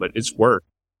wrong, but it's work.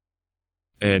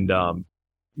 And,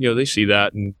 they see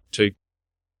that, and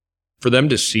for them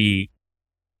to see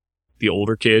the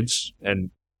older kids and,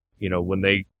 when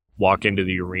they walk into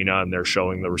the arena and they're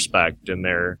showing the respect and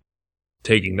they're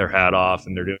taking their hat off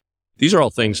and these are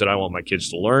all things that I want my kids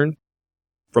to learn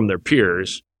from their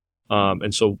peers.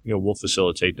 And so, we'll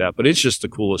facilitate that, but it's just the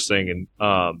coolest thing.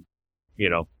 And,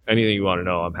 anything you want to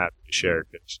know, I'm happy to share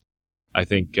because I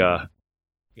think,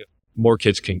 more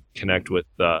kids can connect with,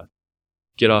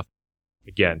 get off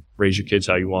again, raise your kids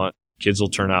how you want. Kids will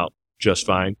turn out just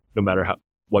fine, no matter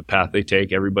what path they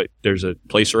take. There's a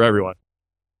place for everyone.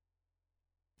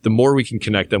 The more we can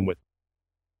connect them with,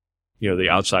 the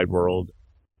outside world,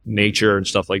 nature and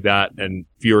stuff like that, and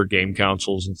fewer game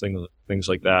councils and things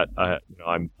like that.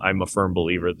 I'm a firm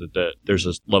believer that there's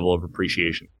this level of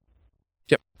appreciation.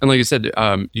 Yep. And like you said,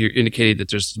 you indicated that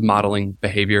there's modeling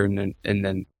behavior and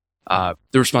then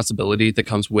the responsibility that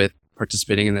comes with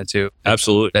participating in that too.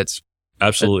 Absolutely.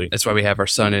 Absolutely. That's why we have our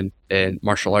son in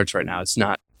martial arts right now. It's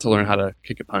not to learn how to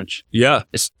kick a punch. Yeah.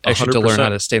 It's actually 100%. To learn how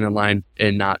to stand in line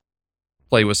and not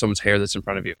play with someone's hair that's in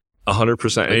front of you.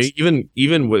 100%.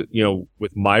 Even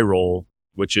with my role,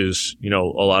 which is, a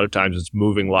lot of times it's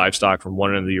moving livestock from one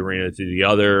end of the arena to the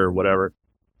other or whatever.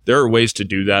 There are ways to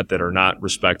do that are not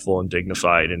respectful and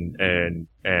dignified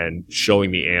and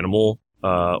showing the animal,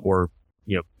 or,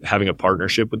 having a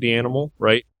partnership with the animal,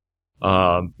 right?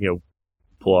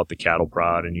 Pull out the cattle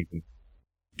prod and you can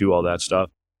do all that stuff.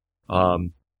 But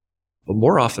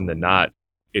more often than not,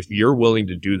 if you're willing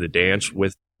to do the dance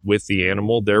with the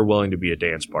animal, they're willing to be a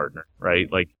dance partner,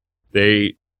 right? Like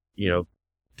they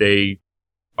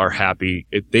are happy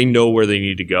if they know where they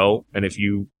need to go. And if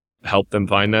you help them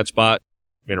find that spot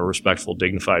in a respectful,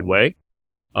 dignified way,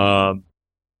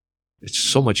 it's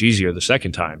so much easier the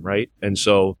second time. Right. And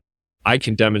so I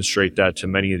can demonstrate that to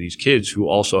many of these kids who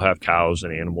also have cows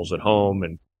and animals at home,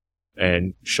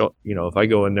 and show, if I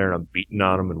go in there and I'm beating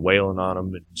on them and wailing on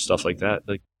them and stuff like that,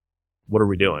 like, what are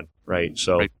we doing? Right.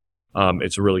 So, Right.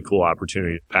 It's a really cool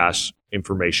opportunity to pass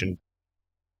information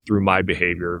through my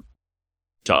behavior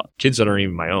to kids that aren't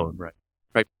even my own. Right.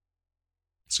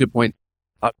 That's a good point.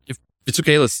 If it's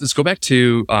okay, let's go back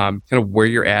to kind of where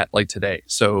you're at like today.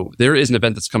 So there is an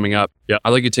event that's coming up. Yeah. I'd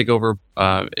like you to take over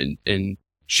and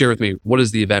share with me, what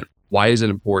is the event? Why is it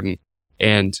important?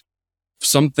 And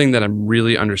something that I'm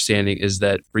really understanding is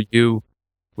that for you,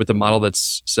 with the model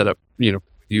that's set up, you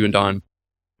and Dawn,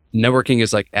 networking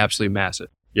is like absolutely massive.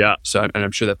 Yeah. So, and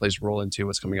I'm sure that plays a role into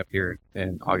what's coming up here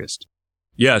in August.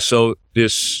 Yeah. So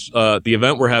the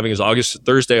event we're having is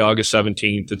Thursday, August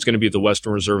 17th. It's going to be at the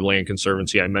Western Reserve Land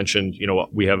Conservancy. I mentioned,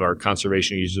 we have our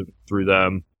conservation users through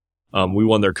them. We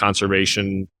won their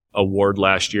conservation award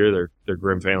last year, their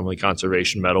Grimm Family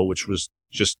Conservation Medal, which was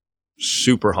just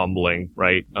super humbling,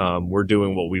 right? We're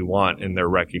doing what we want, and they're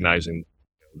recognizing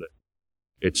that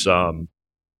it's,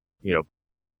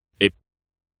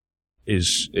 it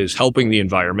is helping the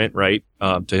environment, right?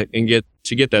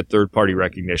 To get that third party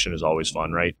recognition is always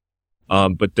fun, right?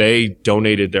 But they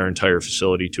donated their entire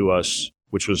facility to us,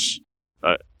 which was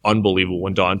unbelievable.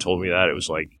 When Dawn told me that, it was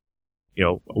like,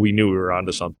 we knew we were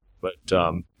onto something. But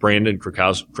Brandon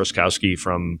Chrostowski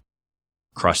from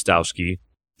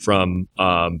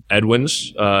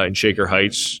Edwin's in Shaker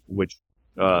Heights, which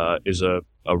is a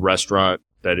restaurant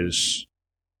that is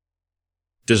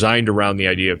designed around the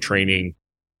idea of training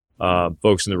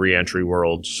folks in the reentry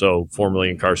world. So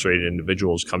formerly incarcerated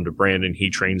individuals come to Brandon.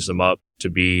 He trains them up to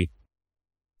be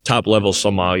top level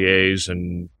sommeliers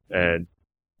and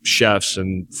chefs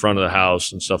in front of the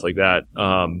house and stuff like that.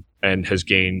 And has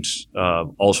gained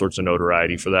all sorts of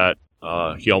notoriety for that.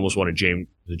 He almost won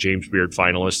the James Beard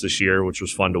finalist this year, which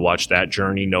was fun to watch that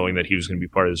journey, knowing that he was going to be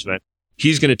part of this event.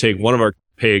 He's going to take one of our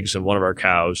pigs and one of our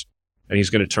cows, and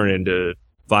he's going to turn it into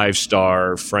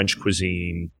 5-star French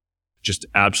cuisine, just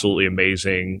absolutely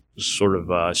amazing sort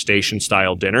of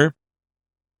station-style dinner.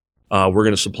 We're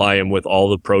going to supply him with all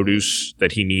the produce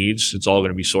that he needs. It's all going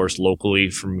to be sourced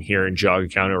locally from here in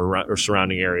Geauga County or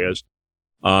surrounding areas.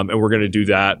 And we're going to do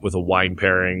that with a wine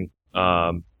pairing.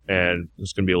 And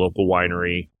it's going to be a local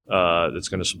winery, that's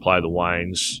going to supply the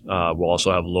wines. We'll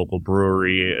also have a local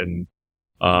brewery and,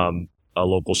 a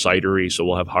local cidery. So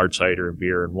we'll have hard cider and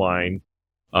beer and wine,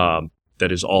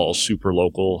 that is all super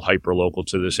local, hyper local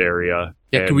to this area.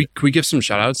 Yeah. And Can we give some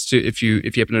shout outs to, if you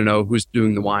happen to know who's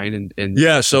doing the wine and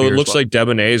yeah. So it looks well? like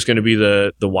Debonair is going to be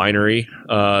the winery,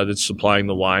 that's supplying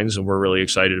the wines, and we're really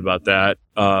excited about that.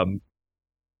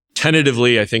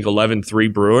 Tentatively, I think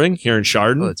 11-3 Brewing here in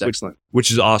Chardon, that's excellent.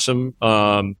 which is awesome.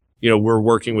 We're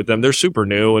working with them. They're super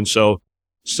new, and so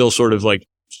still sort of like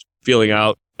feeling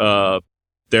out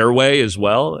their way as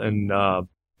well. And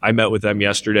I met with them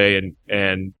yesterday,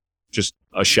 and just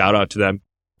a shout out to them.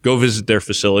 Go visit their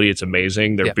facility; it's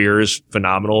amazing. Their beer is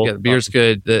phenomenal. Yeah, the beer's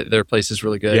good. Their place is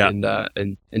really good. Yeah.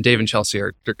 And Dave and Chelsea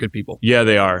they're good people. Yeah,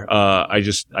 they are. I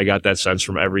got that sense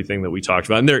from everything that we talked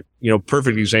about, and they're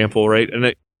perfect example, right?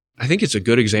 And I think it's a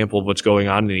good example of what's going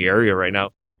on in the area right now.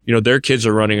 Their kids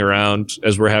are running around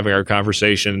as we're having our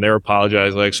conversation, and they're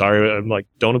apologizing, like, sorry. I'm like,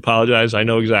 don't apologize. I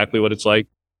know exactly what it's like.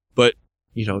 But,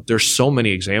 there's so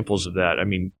many examples of that. I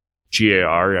mean,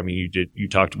 GAR, you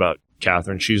talked about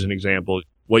Catherine. She's an example.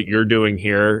 What you're doing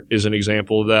here is an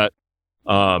example of that.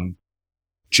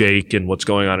 Jake and what's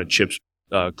going on at Chip's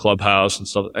clubhouse and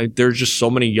stuff. There's just so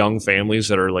many young families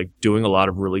that are like doing a lot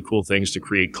of really cool things to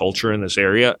create culture in this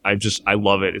area. I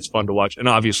love it. It's fun to watch. And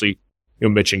obviously,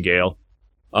 Mitch and Gail.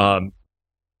 So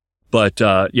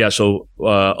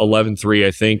 11-3,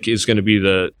 I think, is going to be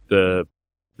the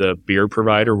beer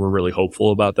provider. We're really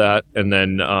hopeful about that. And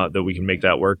then, that we can make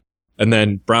that work. And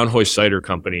then Brown Hoist Cider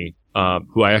Company,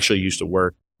 who I actually used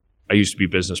to be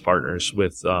business partners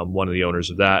with, one of the owners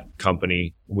of that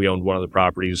company. We owned one of the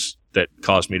properties that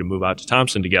caused me to move out to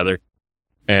Thompson together.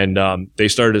 And, they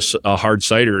started a hard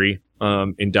cidery,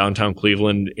 in downtown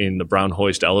Cleveland in the Brown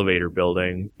Hoist elevator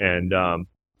building. And,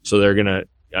 so they're going to,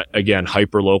 again,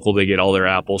 hyper local. They get all their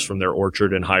apples from their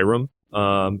orchard in Hiram.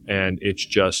 And it's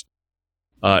just,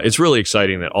 it's really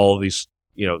exciting that all of these,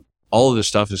 all of this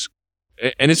stuff is,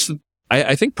 and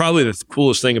I think probably the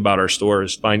coolest thing about our store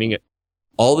is finding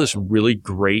all this really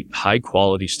great high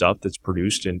quality stuff that's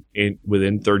produced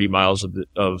within 30 miles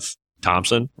of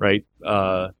Thompson, right?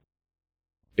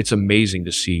 It's amazing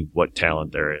to see what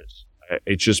talent there is.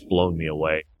 It's just blown me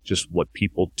away, just what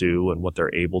people do and what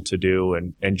they're able to do,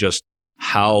 and just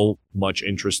how much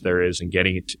interest there is in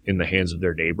getting it in the hands of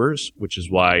their neighbors, which is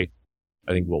why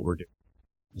I think what we're doing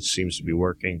it seems to be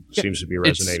working. It seems to be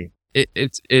resonating.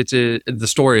 The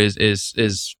story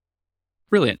is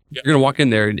brilliant. You're going to walk in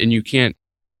there and you can't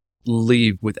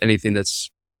leave with anything that's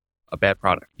a bad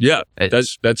product. Yeah,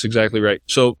 that's exactly right.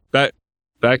 So back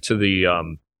to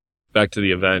the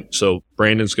event. So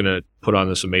Brandon's going to put on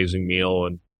this amazing meal,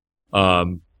 and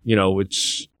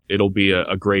it'll be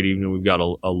a great evening. We've got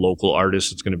a local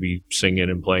artist that's going to be singing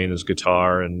and playing his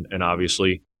guitar, and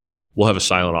obviously we'll have a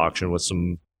silent auction with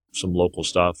some local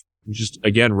stuff. Just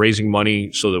again, raising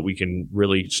money so that we can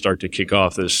really start to kick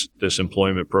off this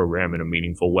employment program in a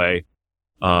meaningful way.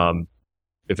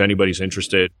 If anybody's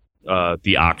interested,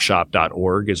 the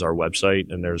oxeshoppe.org is our website,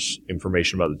 and there's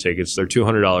information about the tickets. They're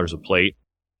 $200 a plate.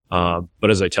 But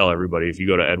as I tell everybody, if you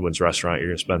go to Edwin's restaurant, you're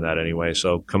going to spend that anyway.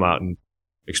 So come out and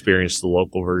experience the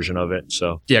local version of it.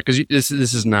 So yeah, because this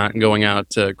is not going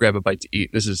out to grab a bite to eat.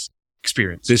 This is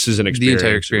experience. This is an experience. The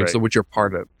entire experience, right. So which you're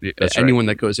part of. That's Anyone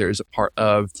that goes there is a part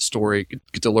of the story.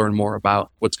 Get to learn more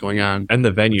about what's going on. And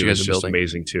the venue is just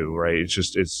amazing too, right? It's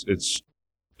just it's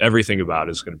everything about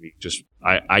it is going to be just.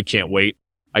 I can't wait.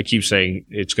 I keep saying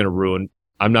it's going to ruin.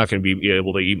 I'm not going to be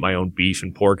able to eat my own beef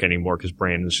and pork anymore because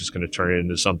Brandon's just going to turn it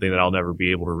into something that I'll never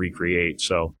be able to recreate.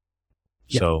 So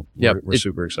we're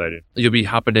super excited. You'll be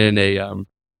hopping in a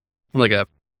like a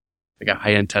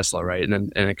high-end Tesla, right?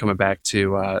 And then coming back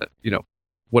to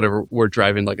whatever we're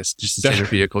driving, like just a standard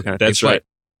vehicle kind of That's thing. right.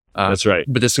 That's right.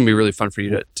 But this is going to be really fun for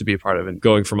you to be a part of. And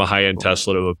going from a high-end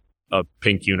Tesla to a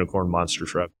pink unicorn monster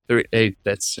truck. Hey, you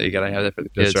got to have that for the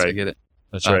kids. That's right. I get it.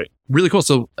 That's right. Really cool.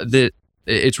 So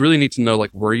it's really neat to know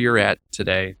like where you're at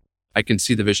today. I can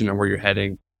see the vision on where you're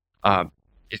heading.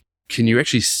 Can you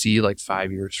actually see like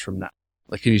 5 years from now?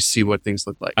 Like, can you see what things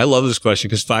look like? I love this question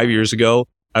because 5 years ago,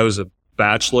 I was a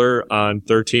bachelor on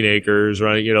 13 acres,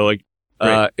 right?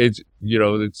 It's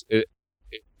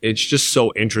just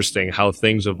so interesting how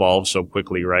things evolve so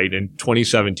quickly, right? In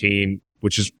 2017,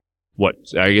 which is what,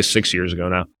 I guess 6 years ago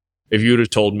now, if you would have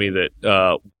told me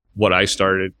that, what I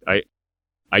started,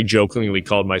 I jokingly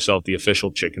called myself the official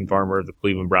chicken farmer of the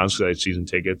Cleveland Browns because I had season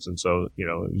tickets. And so,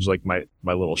 it was like my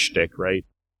little shtick, right?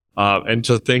 And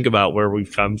to think about where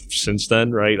we've come since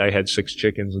then, right? I had 6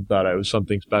 chickens and thought I was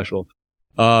something special.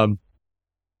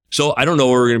 So I don't know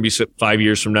where we're going to be 5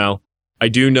 years from now. I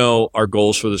do know our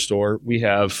goals for the store. We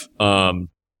have, one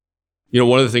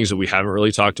of the things that we haven't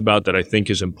really talked about that I think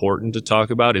is important to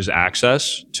talk about is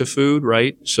access to food,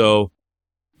 right? So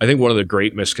I think one of the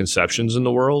great misconceptions in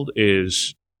the world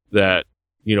is that,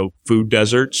 food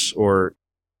deserts, or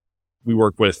we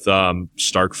work with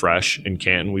Stark Fresh in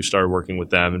Canton. We started working with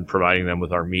them and providing them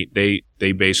with our meat.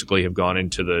 They basically have gone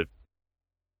into the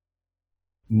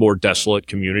more desolate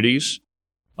communities.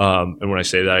 And when I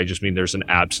say that, I just mean there's an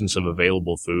absence of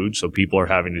available food. So people are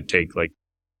having to take like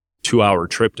 2-hour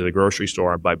trip to the grocery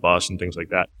store by bus and things like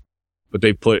that. But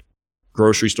they put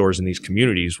grocery stores in these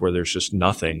communities where there's just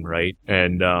nothing, right?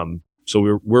 And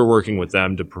so we're working with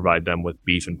them to provide them with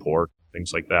beef and pork,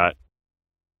 things like that.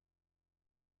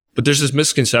 But there's this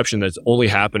misconception that's only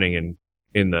happening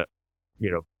in the,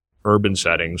 urban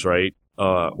settings, right?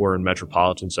 Or in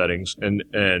metropolitan settings. And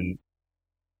in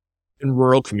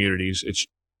rural communities, it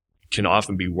can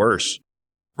often be worse,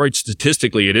 right?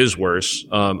 Statistically, it is worse.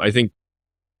 I think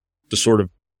the sort of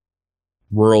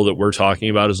rural that we're talking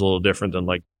about is a little different than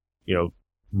like,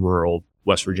 rural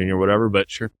West Virginia or whatever, but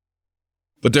sure.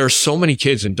 But there are so many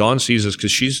kids, and Dawn sees this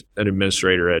because she's an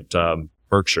administrator at,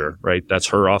 Berkshire, right? That's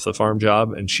her off the farm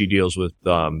job. And she deals with,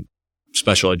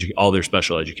 all their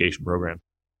special education program.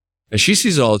 And she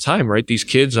sees it all the time, right? These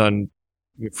kids on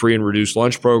free and reduced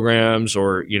lunch programs,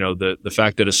 or, the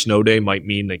fact that a snow day might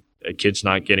mean that a kid's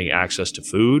not getting access to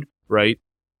food, right?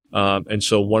 And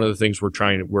so one of the things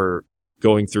we're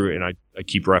going through, and I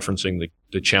keep referencing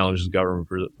the challenges of government.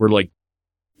 We're like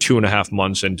 2.5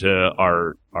 months into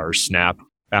our SNAP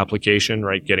application,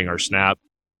 right? Getting our SNAP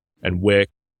and WIC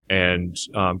and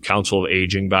Council of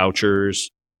Aging vouchers,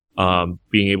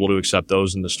 being able to accept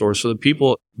those in the store. So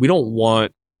the we don't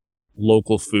want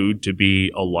local food to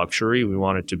be a luxury. We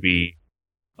want it to be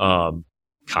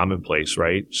commonplace,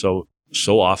 right? So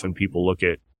often people look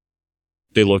at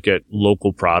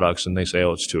local products and they say,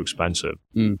 oh, it's too expensive,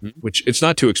 which it's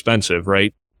not too expensive,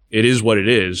 right? It is what it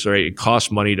is, right? It costs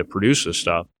money to produce this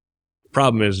stuff. The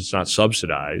problem is it's not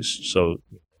subsidized. So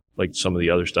like some of the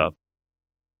other stuff,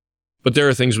 but there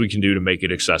are things we can do to make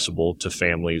it accessible to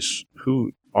families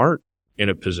who aren't in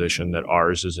a position that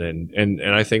ours is in. And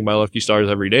I thank my lucky stars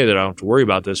every day that I don't have to worry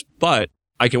about this, but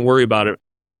I can worry about it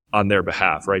on their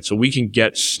behalf, right? So we can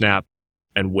get SNAP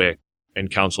and WIC and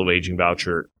Council of Aging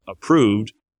voucher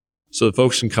approved so that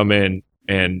folks can come in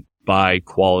and buy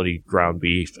quality ground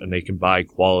beef, and they can buy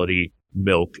quality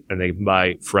milk and they can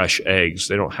buy fresh eggs.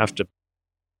 They don't have to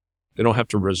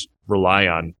rely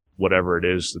on whatever it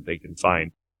is that they can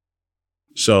find.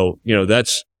 So,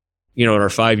 that's, in our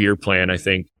 5-year plan, I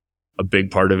think a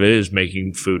big part of it is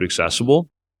making food accessible,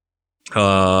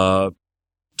 to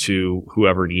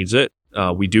whoever needs it.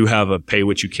 We do have a pay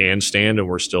what you can stand and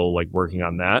we're still like working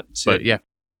on that. So, yeah.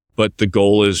 But the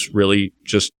goal is really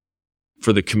just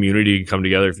for the community to come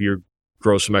together. If you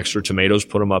grow some extra tomatoes,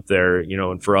 put them up there,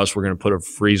 and for us, we're going to put a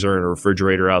freezer and a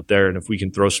refrigerator out there. And if we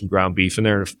can throw some ground beef in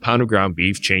there, and if a pound of ground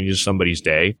beef changes somebody's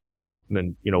day,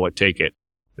 then take it.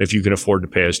 If you can afford to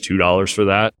pay us $2 for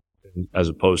that, as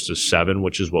opposed to $7,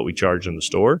 which is what we charge in the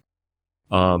store,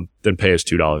 then pay us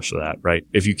 $2 for that, right?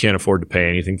 If you can't afford to pay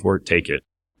anything for it, take it,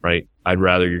 right? I'd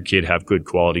rather your kid have good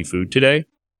quality food today,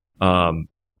 than,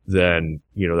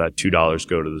 that $2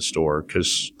 go to the store,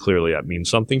 because clearly that means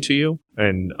something to you.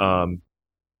 And,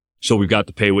 so we've got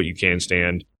the pay what you can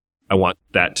stand. I want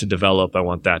that to develop. I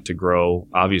want that to grow.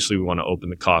 Obviously, we want to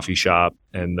open the coffee shop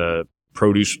and the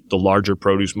larger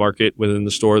produce market within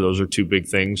the store. Those are two big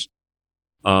things.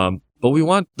 But we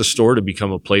want the store to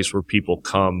become a place where people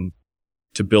come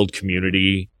to build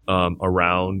community,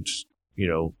 around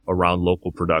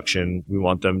local production. We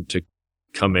want them to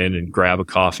come in and grab a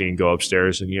coffee and go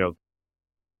upstairs and,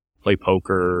 play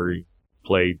poker, or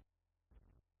play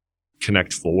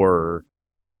Connect Four, or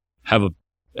have a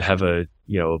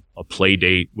play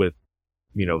date with,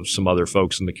 some other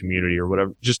folks in the community or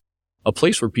whatever. Just a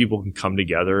place where people can come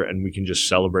together and we can just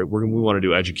celebrate. We want to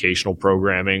do educational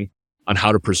programming on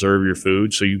how to preserve your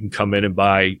food. So you can come in and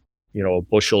buy, a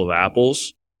bushel of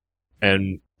apples,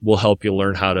 and we'll help you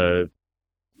learn how to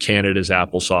can it as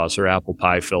applesauce or apple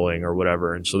pie filling or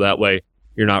whatever. And so that way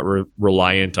you're not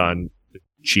reliant on the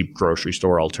cheap grocery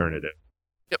store alternative.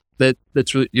 Yep.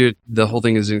 That's really, the whole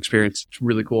thing is an experience. It's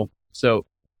really cool. So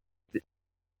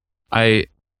I'm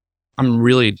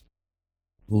really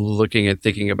looking and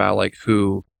thinking about like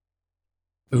who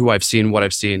I've seen, what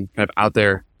I've seen kind of out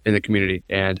there in the community,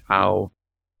 and how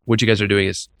what you guys are doing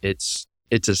is it's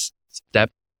a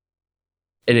step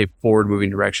in a forward moving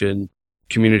direction.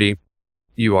 Community,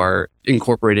 you are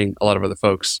incorporating a lot of other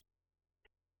folks.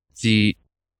 When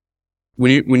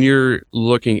you're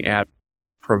looking at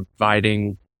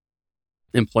providing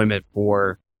employment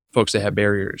for folks that have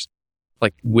barriers,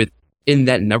 like within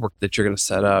that network that you're going to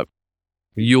set up,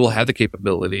 you will have the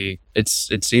capability, it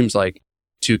seems like,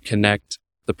 to connect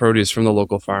the produce from the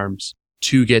local farms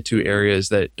to get to areas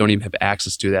that don't even have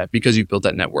access to that, because you built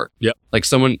that network. Yep. Like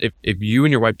if you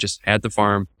and your wife just had the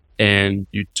farm and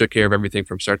you took care of everything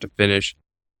from start to finish,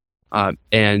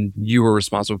 and you were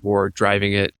responsible for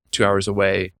driving it 2 hours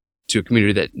away to a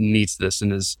community that needs this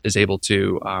and is able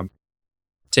to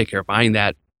take care of buying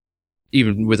that,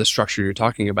 even with the structure you're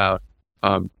talking about,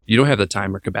 you don't have the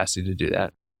time or capacity to do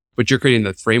that. But you're creating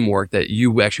the framework that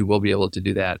you actually will be able to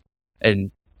do that,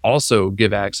 and also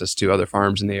give access to other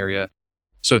farms in the area.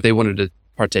 So if they wanted to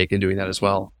partake in doing that as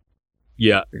well,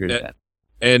 yeah, you're going to do that.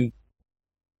 And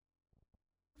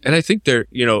I think there,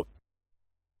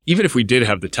 even if we did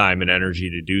have the time and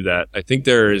energy to do that, I think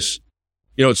there is,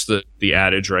 it's the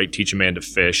adage, right? Teach a man to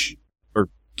fish, or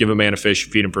give a man a fish,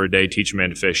 you feed him for a day. Teach a man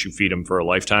to fish, you feed him for a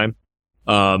lifetime.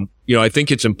 I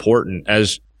think it's important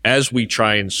as we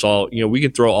try and solve, we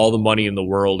can throw all the money in the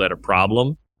world at a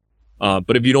problem.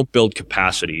 But if you don't build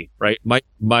capacity, right?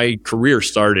 My career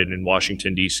started in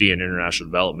Washington, D.C. in international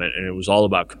development, and it was all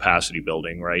about capacity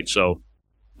building, right? So,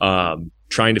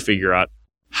 trying to figure out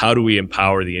how do we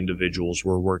empower the individuals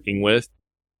we're working with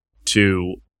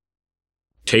to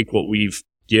take what we've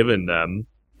given them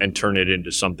and turn it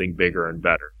into something bigger and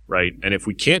better, right? And if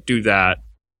we can't do that,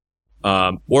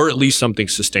 or at least something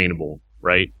sustainable,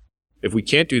 right? If we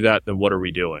can't do that, then what are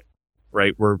we doing?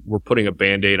 Right? We're putting a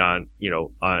Band-Aid on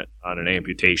an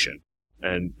amputation,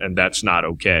 and that's not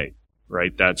okay,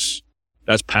 right? That's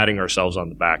patting ourselves on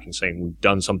the back and saying we've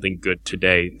done something good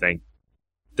today.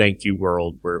 Thank you,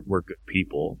 world. We're good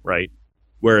people, right?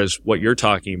 Whereas what you're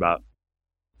talking about,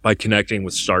 by connecting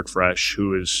with Start Fresh,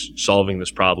 who is solving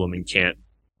this problem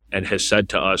and has said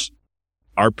to us,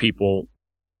 our people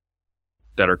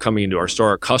that are coming into our store,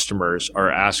 our customers,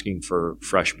 are asking for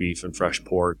fresh beef and fresh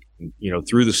pork. And,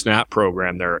 through the SNAP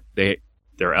program,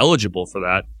 they're eligible for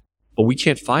that, but we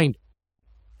can't find it.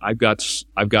 I've got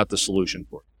the solution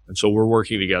for it. And so we're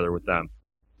working together with them.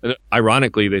 And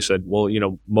ironically, they said, well,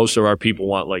 most of our people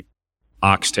want like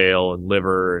oxtail and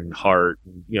liver and heart,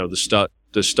 and,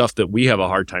 the stuff that we have a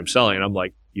hard time selling. And I'm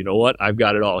like, you know what? I've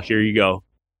got it all. Here you go.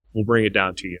 We'll bring it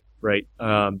down to you. Right.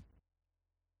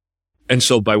 And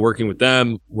so by working with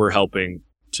them, we're helping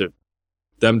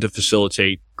them to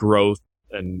facilitate growth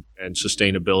and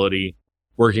sustainability.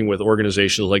 working with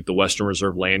organizations like the Western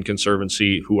Reserve Land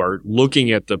Conservancy, who are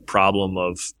looking at the problem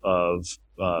of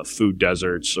food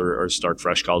deserts, or Stark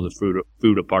Fresh calls it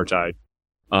food apartheid,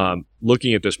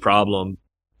 looking at this problem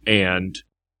and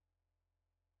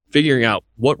figuring out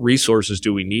what resources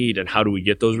do we need and how do we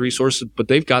get those resources. But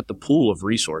they've got the pool of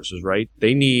resources, right?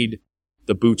 They need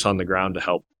the boots on the ground to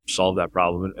help solve that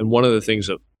problem. And one of the things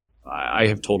that I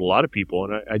have told a lot of people,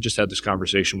 and I just had this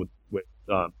conversation with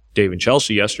Dave and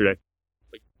Chelsea yesterday,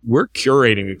 like, we're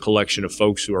curating a collection of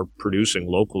folks who are producing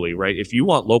locally, right? If you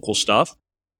want local stuff,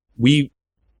 we've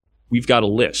got a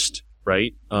list,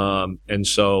 right? And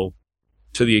so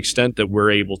to the extent that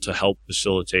we're able to help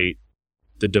facilitate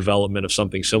the development of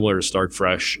something similar to Stark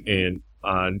Fresh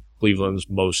on Cleveland's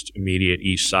most immediate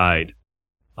east side,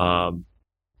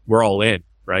 we're all in,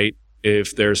 right?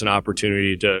 If there's an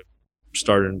opportunity to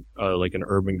start like an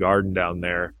urban garden down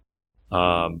there,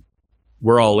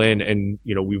 we're all in. And,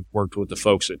 we've worked with the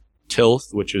folks at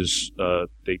Tilth, which is,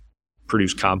 they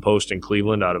produce compost in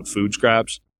Cleveland out of food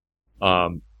scraps.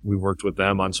 We've worked with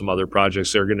them on some other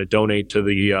projects. They're going to donate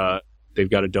to they've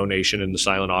got a donation in the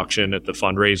silent auction at the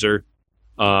fundraiser.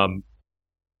 But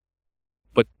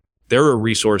they're a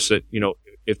resource that,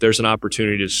 if there's an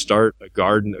opportunity to start a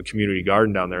community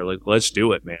garden down there, like, let's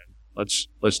do it, man. Let's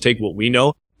take what we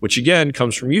know, which again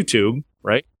comes from YouTube,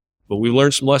 right? But we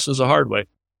learned some lessons the hard way,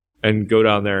 and go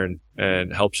down there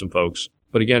and help some folks.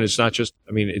 But again, it's not just,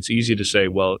 it's easy to say,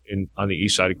 well, on the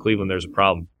east side of Cleveland, there's a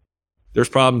problem. There's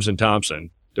problems in Thompson.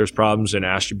 There's problems in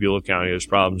Ashtabula County. There's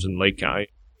problems in Lake County.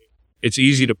 It's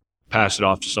easy to pass it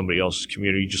off to somebody else's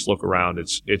community. You just look around.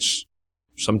 It's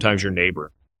sometimes your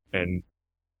neighbor, and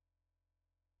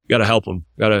you got to help them.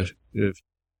 Got to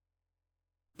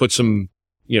put some,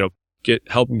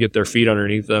 help them get their feet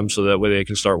underneath them so that way they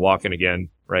can start walking again,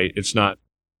 right? It's not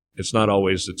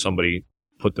always that somebody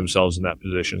put themselves in that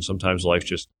position. Sometimes life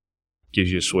just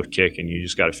gives you a swift kick, and you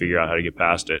just got to figure out how to get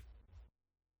past it.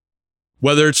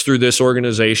 Whether it's through this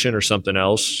organization or something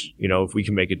else, if we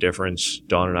can make a difference,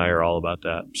 Dawn and I are all about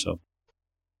that. So,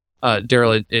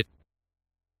 Darrell,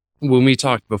 when we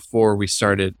talked before we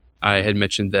started, I had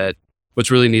mentioned that what's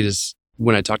really neat is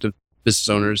when I talk to business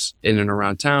owners in and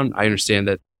around town, I understand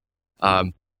that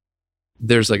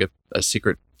there's like a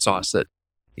secret sauce that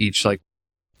each like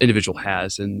individual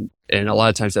has, and a lot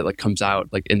of times that like comes out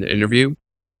like in the interview.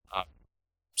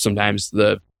 Sometimes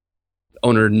the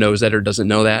owner knows that or doesn't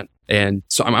know that. And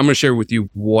so I'm going to share with you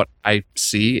what I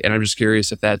see. And I'm just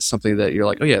curious if that's something that you're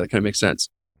like, oh yeah, that kind of makes sense.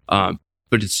 But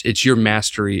it's your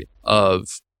mastery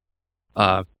of,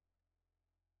 the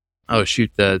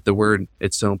word,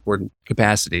 it's so important,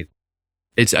 capacity.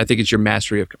 I think it's your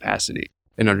mastery of capacity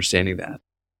and understanding that.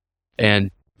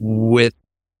 And with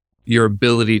your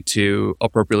ability to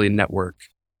appropriately network,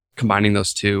 combining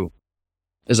those two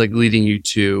is like leading you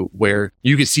to where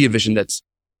you can see a vision that's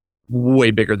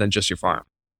way bigger than just your farm.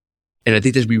 And I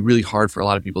think that'd be really hard for a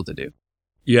lot of people to do.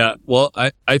 Yeah. Well,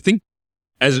 I think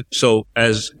as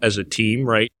a team,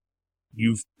 right,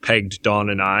 you've pegged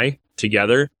Dawn and I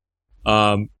together.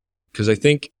 'Cause I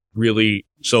think really,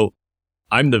 so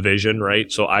I'm the vision,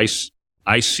 right? So I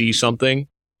see something,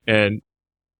 and,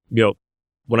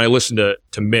 when I listened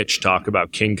to Mitch talk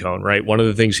about King Cone, right, one of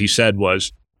the things he said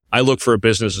was, I look for a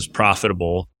business that's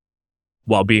profitable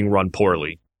while being run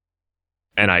poorly.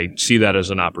 And I see that as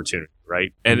an opportunity,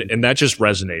 right? And that just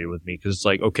resonated with me, because it's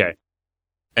like, okay.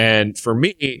 And for me,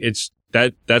 it's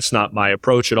that's not my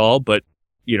approach at all. But,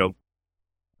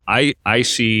 I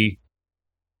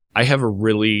have a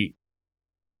really,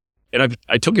 and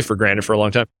I took it for granted for a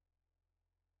long time.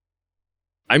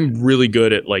 I'm really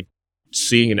good at like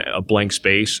seeing a blank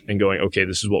space and going, okay,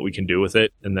 this is what we can do with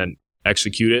it, and then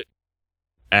execute it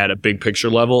at a big picture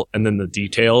level. And then the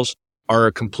details are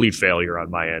a complete failure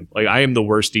on my end. Like, I am the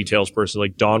worst details person.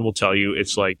 Like, Dawn will tell you,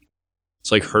 it's like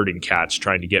herding cats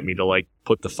trying to get me to like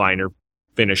put the finer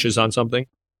finishes on something.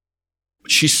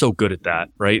 But she's so good at that,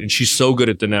 right? And she's so good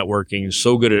at the networking,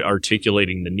 so good at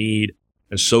articulating the need,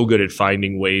 and so good at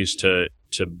finding ways to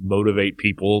motivate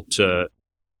people to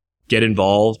get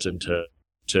involved and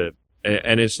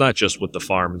and it's not just with the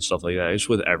farm and stuff like that. It's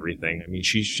with everything. I mean,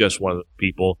 she's just one of the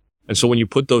people. And so when you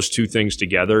put those two things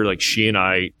together, like she and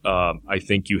I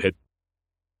think you hit,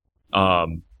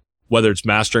 whether it's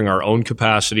mastering our own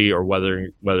capacity or whether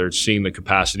it's seeing the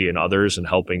capacity in others and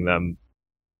helping them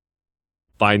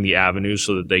find the avenues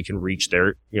so that they can reach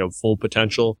their, full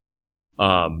potential.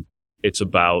 It's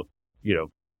about,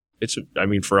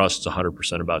 for us, it's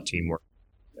 100% about teamwork.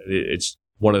 It's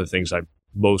one of the things I'm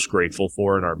most grateful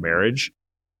for in our marriage.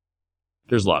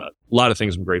 There's a lot of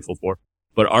things I'm grateful for.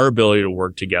 But our ability to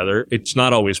work together, it's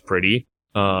not always pretty.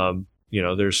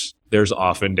 there's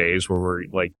often days where we're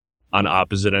like on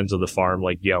opposite ends of the farm,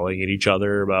 like yelling at each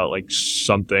other about like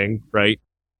something, right?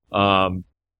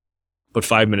 But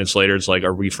 5 minutes later, it's like,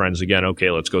 are we friends again?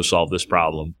 Okay, let's go solve this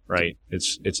problem, right?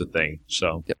 It's a thing.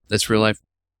 So yep, that's real life.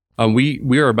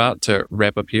 We are about to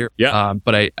wrap up here. Yeah.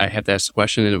 But I have to ask the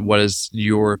question, what is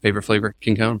your favorite flavor,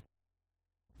 King Cone?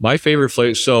 My favorite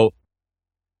flavor. So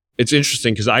it's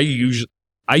interesting because I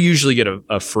usually get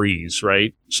a freeze,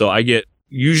 right? So I get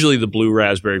usually the blue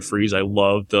raspberry freeze. I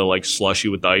love the like slushy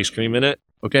with the ice cream in it.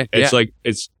 Okay.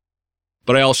 It's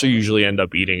but I also usually end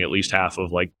up eating at least half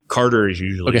of like Carter is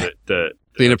usually the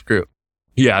cleanup crew.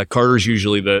 Yeah. Carter's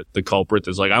usually the culprit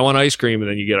that's like, I want ice cream. And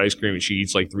then you get ice cream and she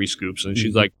eats like 3 scoops and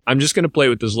she's like, I'm just going to play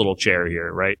with this little chair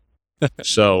here. Right.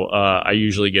 So, I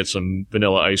usually get some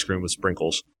vanilla ice cream with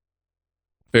sprinkles.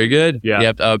 Very good.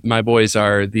 Yeah. Yep. My boys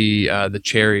are the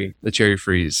cherry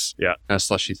freeze. Yeah.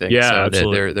 Slushy thing. Yeah. So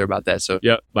absolutely. they're about that. So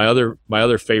yeah. My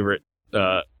other favorite,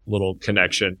 little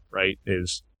connection, right,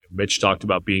 is Mitch talked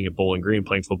about being at Bowling Green,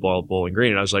 playing football at Bowling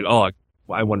Green. And I was like, oh,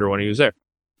 I wonder when he was there.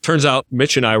 Turns out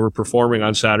Mitch and I were performing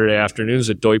on Saturday afternoons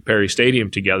at Deutsch Perry Stadium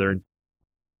together and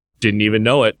didn't even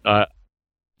know it.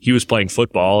 He was playing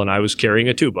football and I was carrying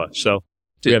a tuba. So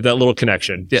we have that little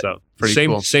connection. Yeah, so pretty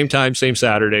cool. Same time, same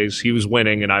Saturdays. He was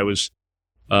winning and I was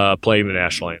playing the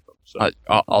national anthem. So.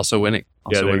 Also winning.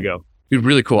 There you go. Dude,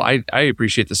 really cool. I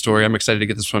appreciate the story. I'm excited to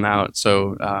get this one out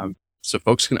so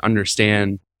folks can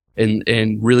understand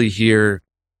and really hear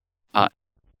a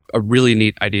really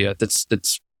neat idea that's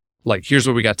like, here's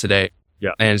what we got today.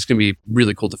 Yeah. And it's going to be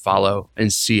really cool to follow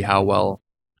and see how well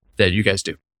that you guys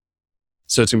do.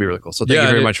 So it's going to be really cool. So thank you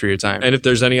very much for your time. And if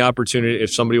there's any opportunity,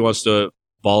 if somebody wants to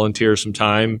volunteer some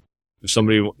time, if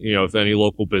any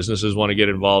local businesses want to get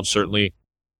involved, certainly,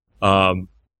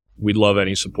 we'd love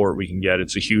any support we can get.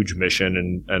 It's a huge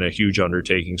mission and a huge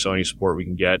undertaking. So any support we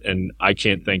can get. And I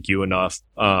can't thank you enough,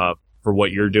 for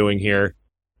what you're doing here.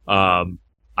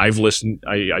 I've listened,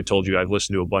 I told you I've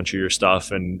listened to a bunch of your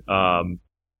stuff and,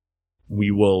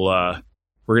 we're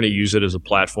going to use it as a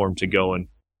platform to go and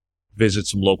visit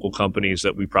some local companies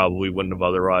that we probably wouldn't have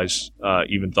otherwise,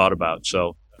 even thought about.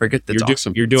 So that's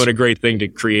awesome. You're doing a great thing to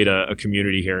create a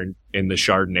community here in the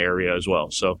Chardon area as well.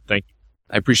 So thank you.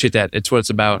 I appreciate that. It's what it's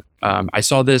about. I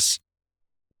saw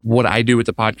what I do with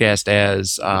the podcast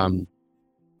as,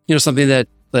 something that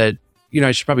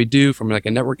I should probably do from like a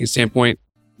networking standpoint.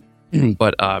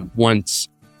 But once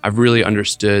I've really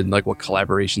understood like what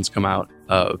collaborations come out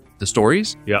of the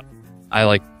stories,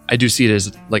 I do see it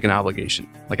as like an obligation.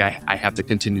 Like I have to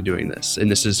continue doing this,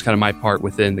 and this is kind of my part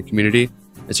within the community.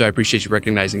 And so I appreciate you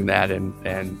recognizing that, and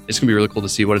it's gonna be really cool to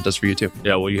see what it does for you too.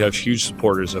 Yeah, well, you have huge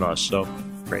supporters in us, so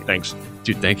great. Thanks,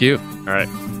 dude. Thank you. All right.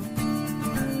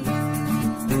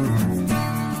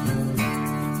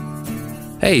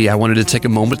 Hey, I wanted to take a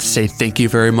moment to say thank you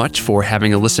very much for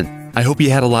having a listen. I hope you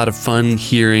had a lot of fun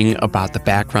hearing about the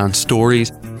background stories,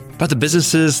 about the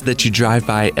businesses that you drive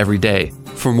by every day.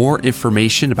 For more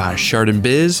information about Chardon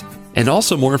Biz and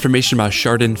also more information about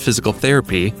Chardon Physical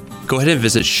Therapy, go ahead and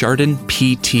visit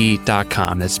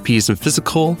chardonpt.com. That's P as in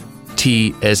physical,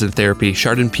 T as in therapy,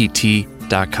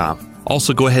 chardonpt.com.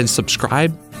 Also, go ahead and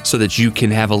subscribe so that you can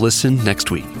have a listen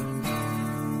next week.